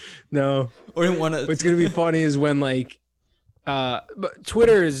 No. Or didn't want to. What's gonna be funny is when, like, but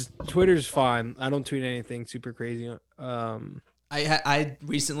Twitter's fine. I don't tweet anything super crazy. I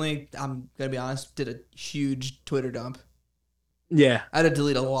recently, I'm gonna be honest, did a huge Twitter dump. Yeah, I had to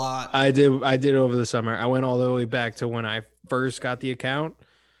delete a lot. I did over the summer. I went all the way back to when I first got the account.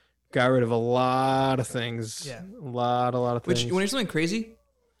 Got rid of a lot of things. Yeah, a lot of things. Which, you want to hear something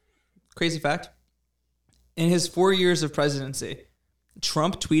crazy fact? In his 4 years of presidency,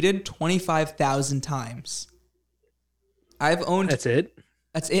 Trump tweeted 25,000 times. That's it?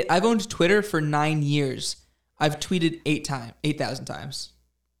 That's it. I've owned Twitter for 9 years. I've tweeted 8,000 times.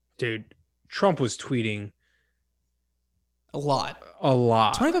 Dude, Trump was tweeting a lot.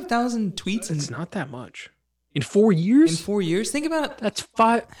 25,000 tweets. It's not that much. In 4 years? In 4 years? Think about it. That's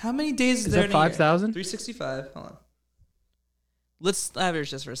 5. How many days is there? Is that 5,000? 365. Hold on. Let's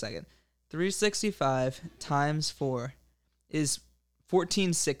average this for a second. 365 times 4 is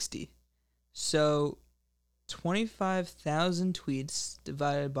 1460. So 25,000 tweets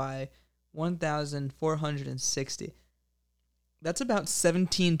divided by 1,460. That's about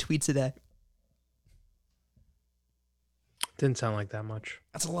 17 tweets a day. Didn't sound like that much.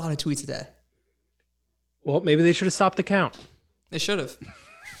 That's a lot of tweets a day. Well, maybe they should have stopped the count. They should have.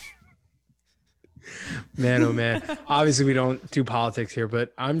 Man, oh man. Obviously, we don't do politics here,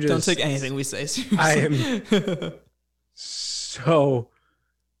 but I'm just... Don't take anything we say seriously. I am so...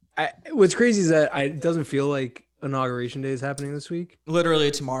 what's crazy is that it doesn't feel like Inauguration Day is happening this week. Literally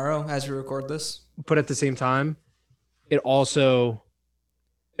tomorrow as we record this. But at the same time, it also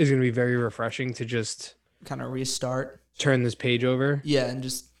is going to be very refreshing to just kind of restart. Turn this page over. Yeah, and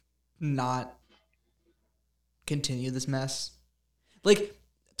just not continue this mess. Like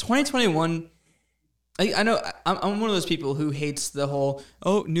 2021, I know I'm one of those people who hates the whole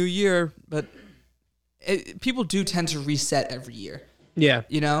new year, but people do tend to reset every year. Yeah.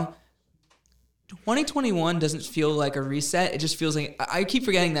 2021 doesn't feel like a reset. It just feels like I keep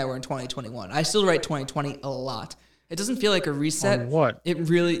forgetting that we're in 2021. I still write 2020 a lot. It doesn't feel like a reset. On what? It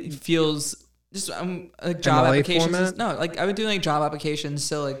really feels just like job MLA applications. format? No, like I've been doing like job applications,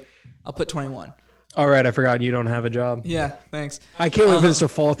 so like I'll put 21. All right, I forgot you don't have a job. Yeah, thanks. I can't wait for this to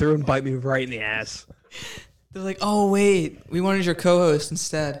fall through and bite me right in the ass. They're like, oh wait, we wanted your co-host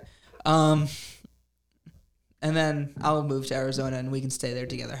instead. And then I'll move to Arizona and we can stay there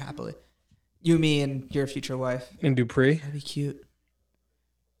together happily. You, me, and your future wife. And Dupree. That'd be cute.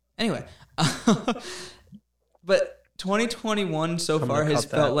 Anyway, but 2021 so far has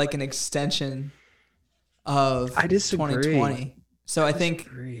felt like an extension of 2020. So I think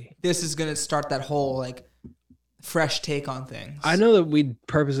this is going to start that whole like fresh take on things. I know that we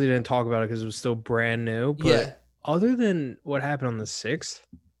purposely didn't talk about it because it was still brand new. But other than what happened on the 6th,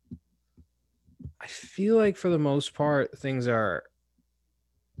 I feel like for the most part, things are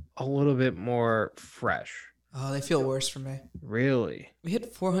a little bit more fresh. Oh, they feel worse for me. Really? We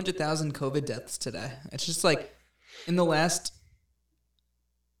hit 400,000 COVID deaths today. It's just like in the last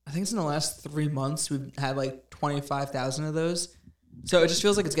 3 months, we've had like 25,000 of those. So it just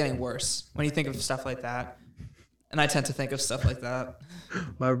feels like it's getting worse when you think of stuff like that. And I tend to think of stuff like that.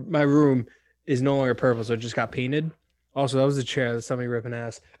 My room is no longer purple, so it just got painted. Also, that was the chair. That's somebody ripping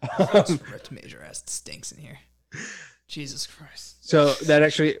ass. Ripped major ass. It stinks in here. Jesus Christ. So that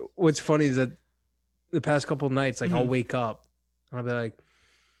actually, what's funny is that the past couple of nights, like I'll wake up and I'll be like,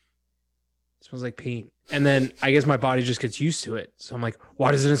 it smells like paint. And then I guess my body just gets used to it. So I'm like,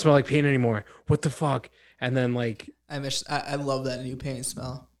 why doesn't it smell like paint anymore? What the fuck? And then like, I love that new paint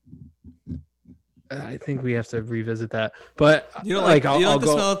smell. I think we have to revisit that. But you don't like, I'll the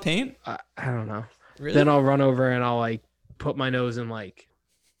smell of paint? I don't know. Really? Then I'll run over and I'll like put my nose in like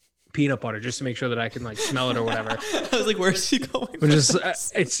peanut butter just to make sure that I can like smell it or whatever. I was like, where's he going?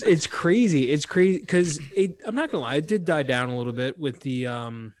 It's crazy. It's crazy because I'm not gonna lie, it did die down a little bit with the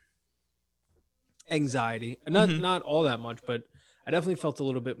anxiety. Not all that much, but I definitely felt a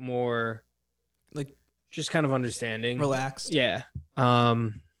little bit more like just kind of understanding, relaxed. Yeah.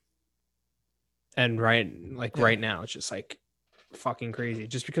 And right now it's just like fucking crazy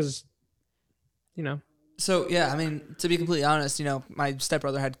just because, you know. So, yeah, I mean, to be completely honest, you know, my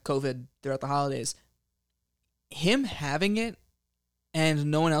stepbrother had COVID throughout the holidays. Him having it and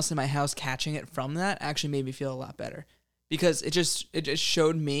no one else in my house catching it from that actually made me feel a lot better because it just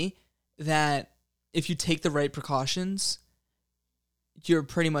showed me that if you take the right precautions, you're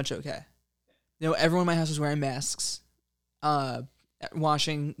pretty much okay. You know, everyone in my house was wearing masks,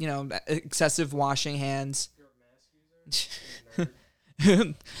 washing, you know, excessive washing hands.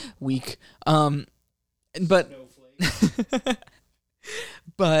 Weak. But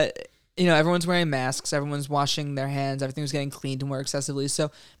you know, everyone's wearing masks, everyone's washing their hands, everything was getting cleaned more excessively.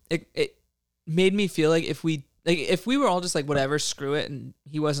 So it made me feel like if we were all just like whatever, screw it, and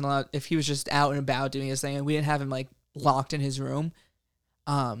he wasn't allowed, if he was just out and about doing his thing and we didn't have him like locked in his room,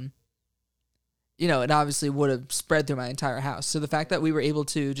 you know, it obviously would have spread through my entire house. So the fact that we were able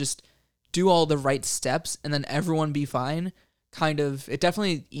to just do all the right steps and then everyone be fine, it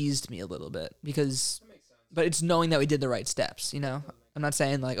definitely eased me a little bit but it's knowing that we did the right steps, you know? I'm not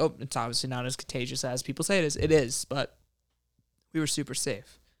saying like, oh, it's obviously not as contagious as people say it is. It is, but we were super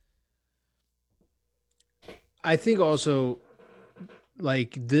safe. I think also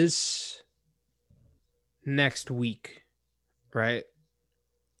like this next week, right?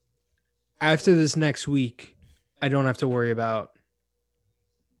 After this next week, I don't have to worry about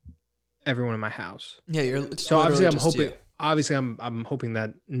everyone in my house. Yeah, so obviously I'm hoping. You. Obviously, I'm hoping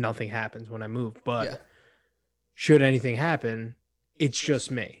that nothing happens when I move. But should anything happen, it's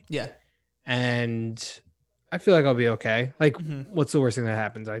just me. Yeah, and I feel like I'll be okay. Like, what's the worst thing that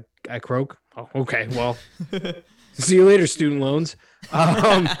happens? I croak. Oh, okay. Well, see you later, student loans.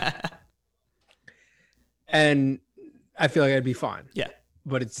 And I feel like I'd be fine. Yeah.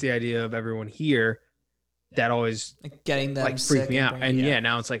 But it's the idea of everyone here that always like getting them like freak me out. And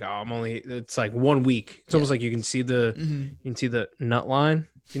now it's like, it's like 1 week. It's almost like you can see the nut line.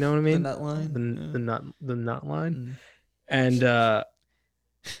 You know what I mean? The nut line. The nut line. And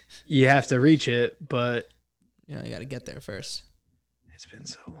you have to reach it, but you know, you got to get there first. It's been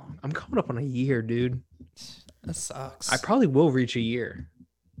so long. I'm coming up on a year, dude. That sucks. I probably will reach a year.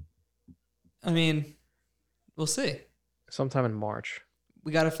 I mean, we'll see. Sometime in March.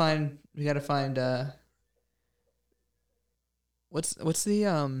 We gotta find What's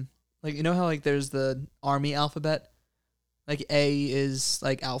the like, you know how like there's the army alphabet? Like A is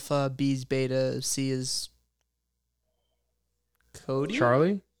like alpha, B is beta, C is Cody?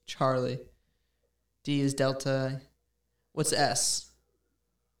 Charlie. D is delta. What's S?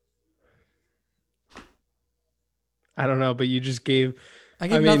 I don't know, but you just gave. I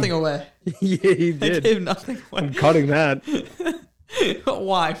gave nothing away. Yeah, you did. I gave nothing away. I'm cutting that.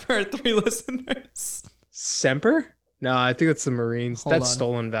 Why? For our 3 listeners. Semper? No, I think it's the Marines. Hold That's on.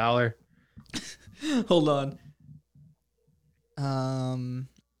 stolen valor. Hold on.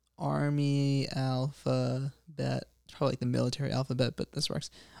 Army alphabet. Probably like the military alphabet, but this works.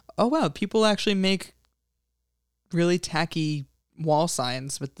 Oh wow, people actually make really tacky wall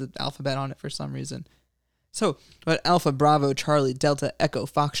signs with the alphabet on it for some reason. So, but Alpha, Bravo, Charlie, Delta, Echo,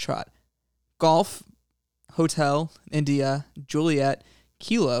 Foxtrot, Golf, Hotel, India, Juliet,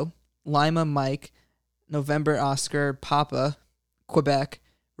 Kilo, Lima, Mike, November, Oscar, Papa, Quebec,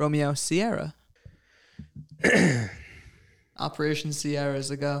 Romeo, Sierra. Operation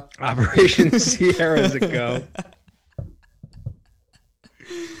Sierra's a go. Operation Sierra's a go.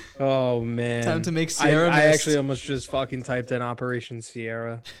 Oh, man. Time to make Sierra I mist. actually almost just fucking typed in Operation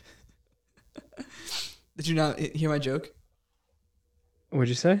Sierra. Did you not hear my joke? What'd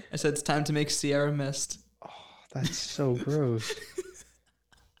you say? I said it's time to make Sierra mist. Oh, that's so gross.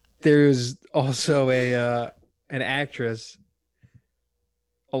 There's also an actress,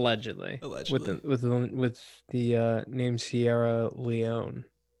 allegedly. with the name Sierra Leone.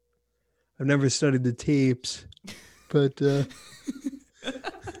 I've never studied the tapes, but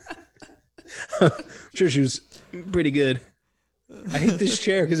I'm sure she was pretty good. I hate this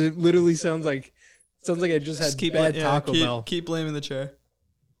chair because it literally sounds like I just had bad Taco Bell. Keep blaming the chair.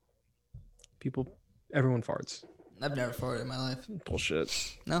 Everyone farts. I've never farted in my life.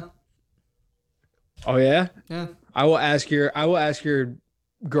 Bullshit. No. Oh yeah? Yeah. I will ask your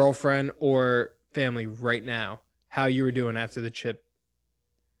girlfriend or family right now how you were doing after the chip.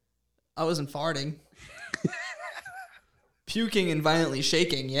 I wasn't farting. Puking and violently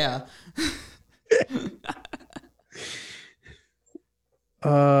shaking, yeah.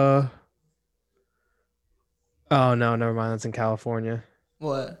 Oh no, never mind. That's in California.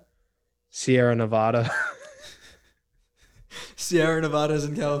 What? Sierra Nevada. Sierra Nevada's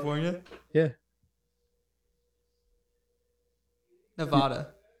in California? Yeah.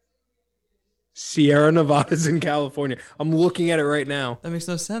 Nevada. Sierra Nevada's in California. I'm looking at it right now. That makes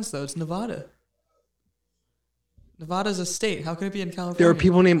no sense, though. It's Nevada. Nevada's a state. How can it be in California? There are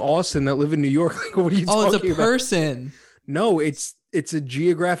people named Austin that live in New York. Like, what are you talking about? Oh, it's a person. No, it's a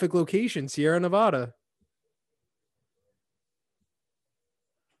geographic location, Sierra Nevada.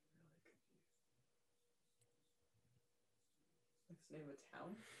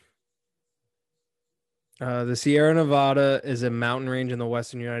 The Sierra Nevada is a mountain range in the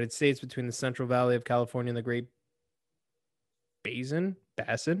western United States between the Central Valley of California and the Great Basin.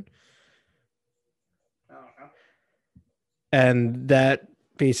 And that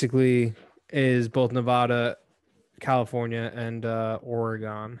basically is both Nevada, California, and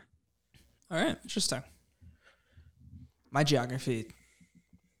Oregon. All right, interesting. My geography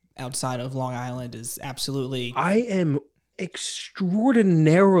outside of Long Island is absolutely... I am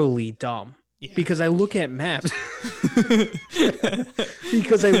extraordinarily dumb. Yeah. Because I look at maps. And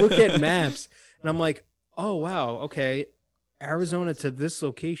I'm like, oh, wow, okay. Arizona to this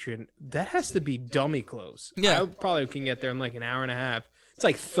location, that has to be dummy close. Yeah. I probably can get there in like an hour and a half. It's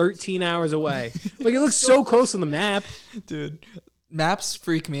like 13 hours away. Like, it looks so close on the map. Dude, maps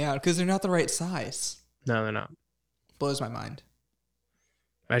freak me out because they're not the right size. No, they're not. Blows my mind.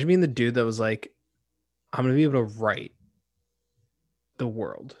 Imagine being the dude that was like, I'm going to be able to write the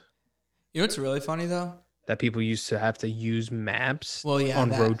world. You know what's really funny, though? That people used to have to use maps on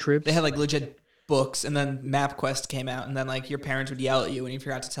road trips. They had like legit books, and then MapQuest came out, and then like your parents would yell at you when you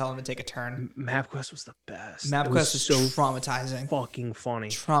forgot to tell them to take a turn. MapQuest was the best. MapQuest was so traumatizing. Fucking funny.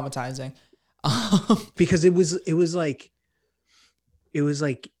 Traumatizing. Because it was like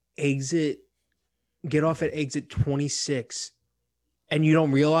get off at exit 26 and you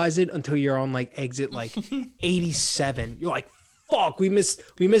don't realize it until you're on like exit like 87. You're like, fuck, we missed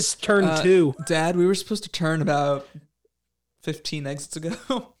turn 2. Dad, we were supposed to turn about 15 exits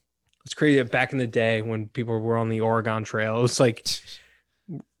ago. It's crazy that back in the day when people were on the Oregon Trail, it was like,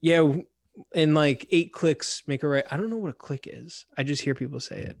 yeah, in like 8 clicks, make a right. I don't know what a click is. I just hear people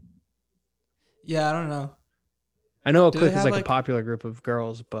say it. Yeah, I don't know. I know a click is like a popular group of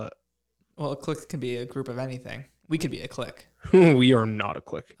girls, but... Well, a click can be a group of anything. We could be a clique. We are not a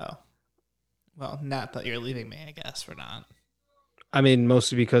clique. Oh. Well, not that you're leaving me, I guess, for not. I mean,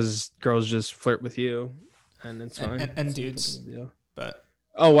 mostly because girls just flirt with you. and it's fine. And dudes. But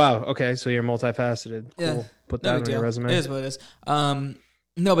oh wow, okay, so you're multifaceted. Cool. Yeah, Put that on your resume. It is what it is.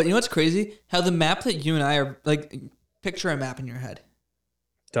 No, but you know what's crazy? How the map that you and I are like, picture a map in your head.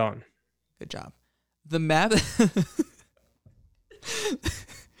 Done. Good job. The map,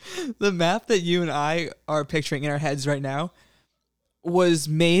 the map that you and I are picturing in our heads right now was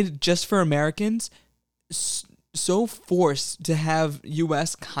made just for Americans, so forced to have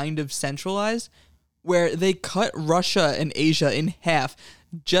U.S. kind of centralized, where they cut Russia and Asia in half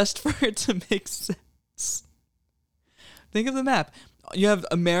just for it to make sense. Think of the map. You have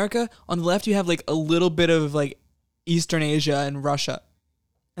America. On the left, you have like a little bit of like Eastern Asia and Russia.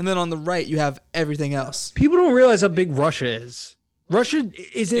 And then on the right, you have everything else. People don't realize how big Russia is. Russia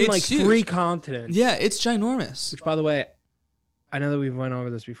is in It's like huge. 3 continents. Yeah, it's ginormous. Which, by the way, I know that we've went over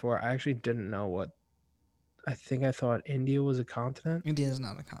this before. I actually didn't know what. I think I thought India was a continent. India is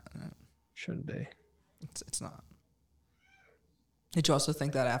not a continent. Shouldn't be. It's not. Did you also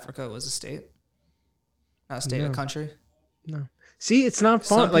think that Africa was a state? Not a state, a country? No. See, it's not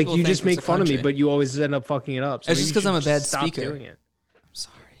Some fun. Like, people you think just it's make a fun of me, country. but you always end up fucking it up. So It's maybe just you 'cause I'm should a bad stop speaker. Doing it. I'm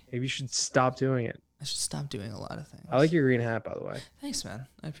sorry. Maybe you should stop doing it. I should stop doing a lot of things. I like your green hat, by the way. Thanks, man.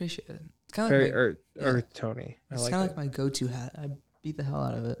 I appreciate it. It's kind of Very like Earth Tony. I it's like kind of it. like my go-to hat. I beat the hell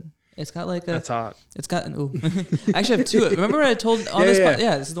out of it. It's got like a. That's hot. It's got an. Ooh. I actually have 2. Remember what I told on Yeah, this? yeah.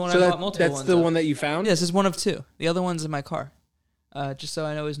 Yeah, this is the one So I bought multiple that's ones. the of. one that you found? Yeah, this is one of 2. The other one's in my car. Just so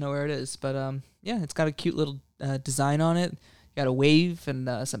I always know where it is. But yeah, it's got a cute little design on it. Got a wave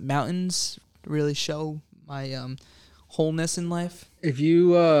and some mountains to really show my wholeness in life. If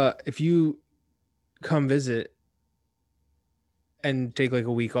you come visit and take like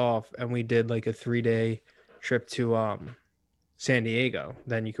a week off and we did like a 3-day trip to San Diego,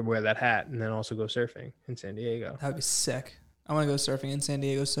 then you could wear that hat and then also go surfing in San Diego. That would be sick. I want to go surfing in San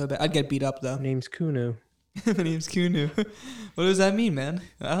Diego so bad. I'd get beat up though. My name's Kunu. My name's Kunu. What does that mean, man?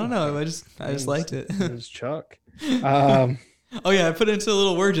 I don't know. I just liked it. My name's Chuck. Oh yeah, I put it into a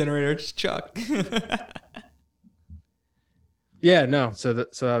little word generator. It's Chuck. Yeah, no. So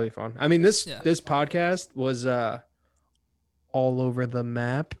that'll be fun. I mean, this Yeah. podcast was all over the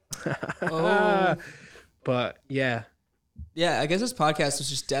map. Oh. But yeah, Yeah, I guess this podcast was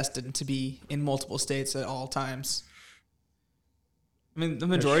just destined to be in multiple states at all times. I mean, the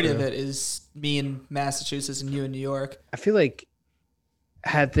majority of true. it is me in Massachusetts and you in New York. I feel like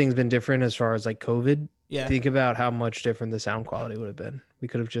had things been different as far as like COVID, Yeah, think about how much different the sound quality would have been. We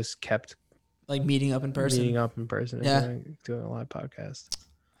could have just kept like meeting up in person. meeting up in person and Yeah. doing a live podcast.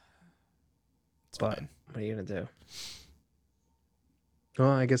 It's But fine. what are you gonna do? Well,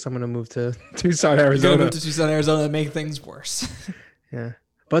 I guess I'm gonna move to Tucson, We're gonna Arizona. move to Tucson, Arizona, and make things worse. Yeah,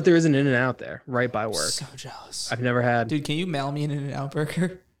 but there is an In-N-Out there right by work. So jealous. I've never had. Dude, can you mail me an In-N-Out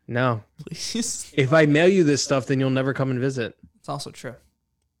burger, No, please? if I mail you this stuff, then you'll never come and visit. It's also true.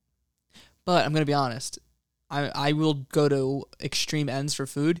 But I'm gonna be honest. I will go to extreme ends for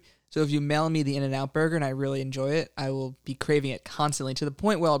food. So if you mail me the In-N-Out burger and I really enjoy it, I will be craving it constantly to the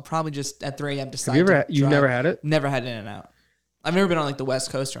point where I'll probably just at 3 a.m. decide. You've never had it? Never had In-N-Out. I've never been on like the West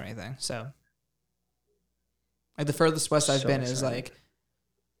Coast or anything. So like the furthest west I've So been is excited. like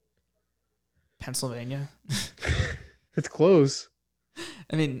Pennsylvania. It's close.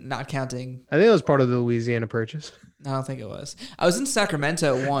 I mean, not counting. I think it was part of the Louisiana Purchase. I don't think it was. I was in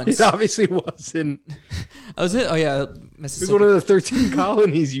Sacramento once. It obviously wasn't. I was in. Oh yeah, It was Mississippi. one of the 13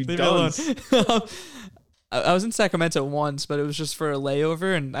 colonies, you Leave me alone. dunce. I was in Sacramento once, but it was just for a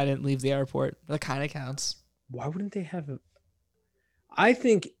layover, and I didn't leave the airport. That kind of counts. Why wouldn't they have a... I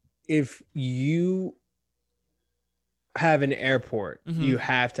think if you have an airport, Mhm. you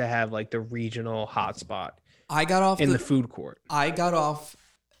have to have like the regional hotspot I got off in the food court. I got off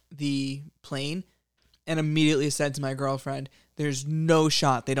the plane and immediately said to my girlfriend, "There's no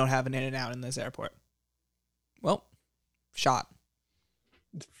shot they don't have an In-N-Out in this airport." Well, shot.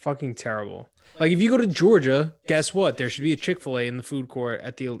 It's fucking terrible. Like if you go to Georgia, guess what? There should be a Chick-fil-A in the food court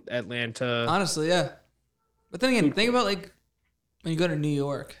at the Atlanta. Honestly, yeah. But then again, think about like when you go to New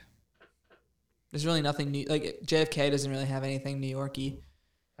York. There's really nothing new. Like JFK doesn't really have anything New Yorky.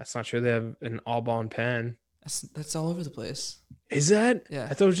 That's not true. They have an Aubon Pen. That's all over the place. Is that? Yeah. I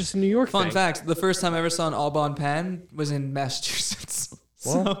thought it was just a New York Fun thing. fact: the first time I ever saw an Aubon pen was in Massachusetts.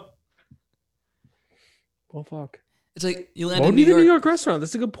 What? So Well, fuck. it's like you land What in would be New the New York, York restaurant?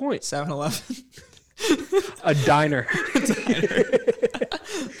 That's a good point. 7-Eleven. A diner.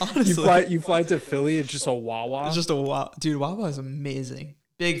 Honestly, you fly to Philly. It's just a Wawa. it's just a Wawa. Dude, Wawa is amazing.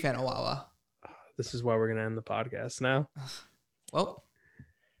 Big fan of Wawa. This is why we're gonna end the podcast now. Well,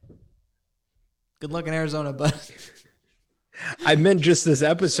 good luck in Arizona, bud. I meant just this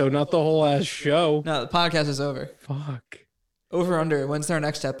episode, not the whole ass show. No, the podcast is over. Fuck. Over under. When's our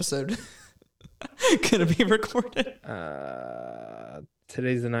next episode gonna be recorded?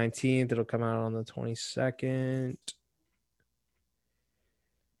 Today's the 19th. It'll come out on the 22nd.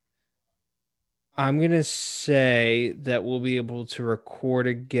 I'm going to say that we'll be able to record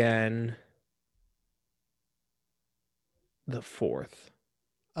again the 4th.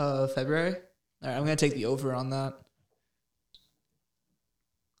 February? All right, I'm going to take the over on that.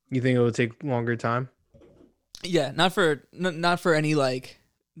 You think it will take longer time? Yeah, not for any, like,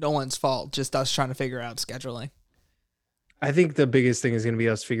 no one's fault, just us trying to figure out scheduling. I think the biggest thing is going to be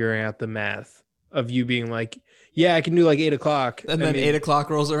us figuring out the math of you being like, yeah, I can do like 8 o'clock. And then 8 o'clock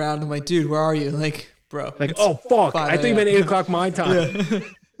rolls around. I'm like, dude, where are you? Like, bro. Like, oh, fuck. I thought you meant 8 o'clock my time. Yeah.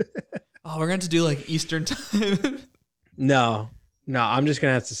 Oh, we're going to do like Eastern time. No, I'm just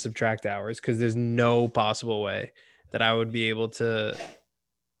going to have to subtract hours because there's no possible way that I would be able to.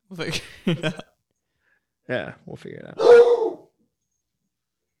 We'll figure it out. Yeah, we'll figure it out.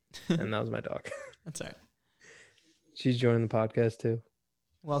 And that was my dog. That's all right. She's joining the podcast too.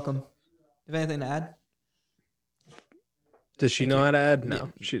 Welcome. Do you have anything to add? Does she know how to add?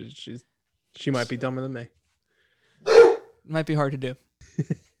 No, she might be dumber than me. It might be hard to do.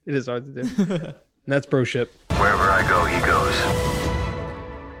 It is hard to do. And that's broship. Wherever I go, he goes.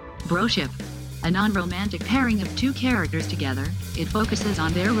 Broship, a non-romantic pairing of two characters together. It focuses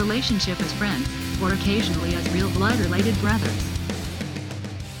on their relationship as friends, or occasionally as real blood-related brothers.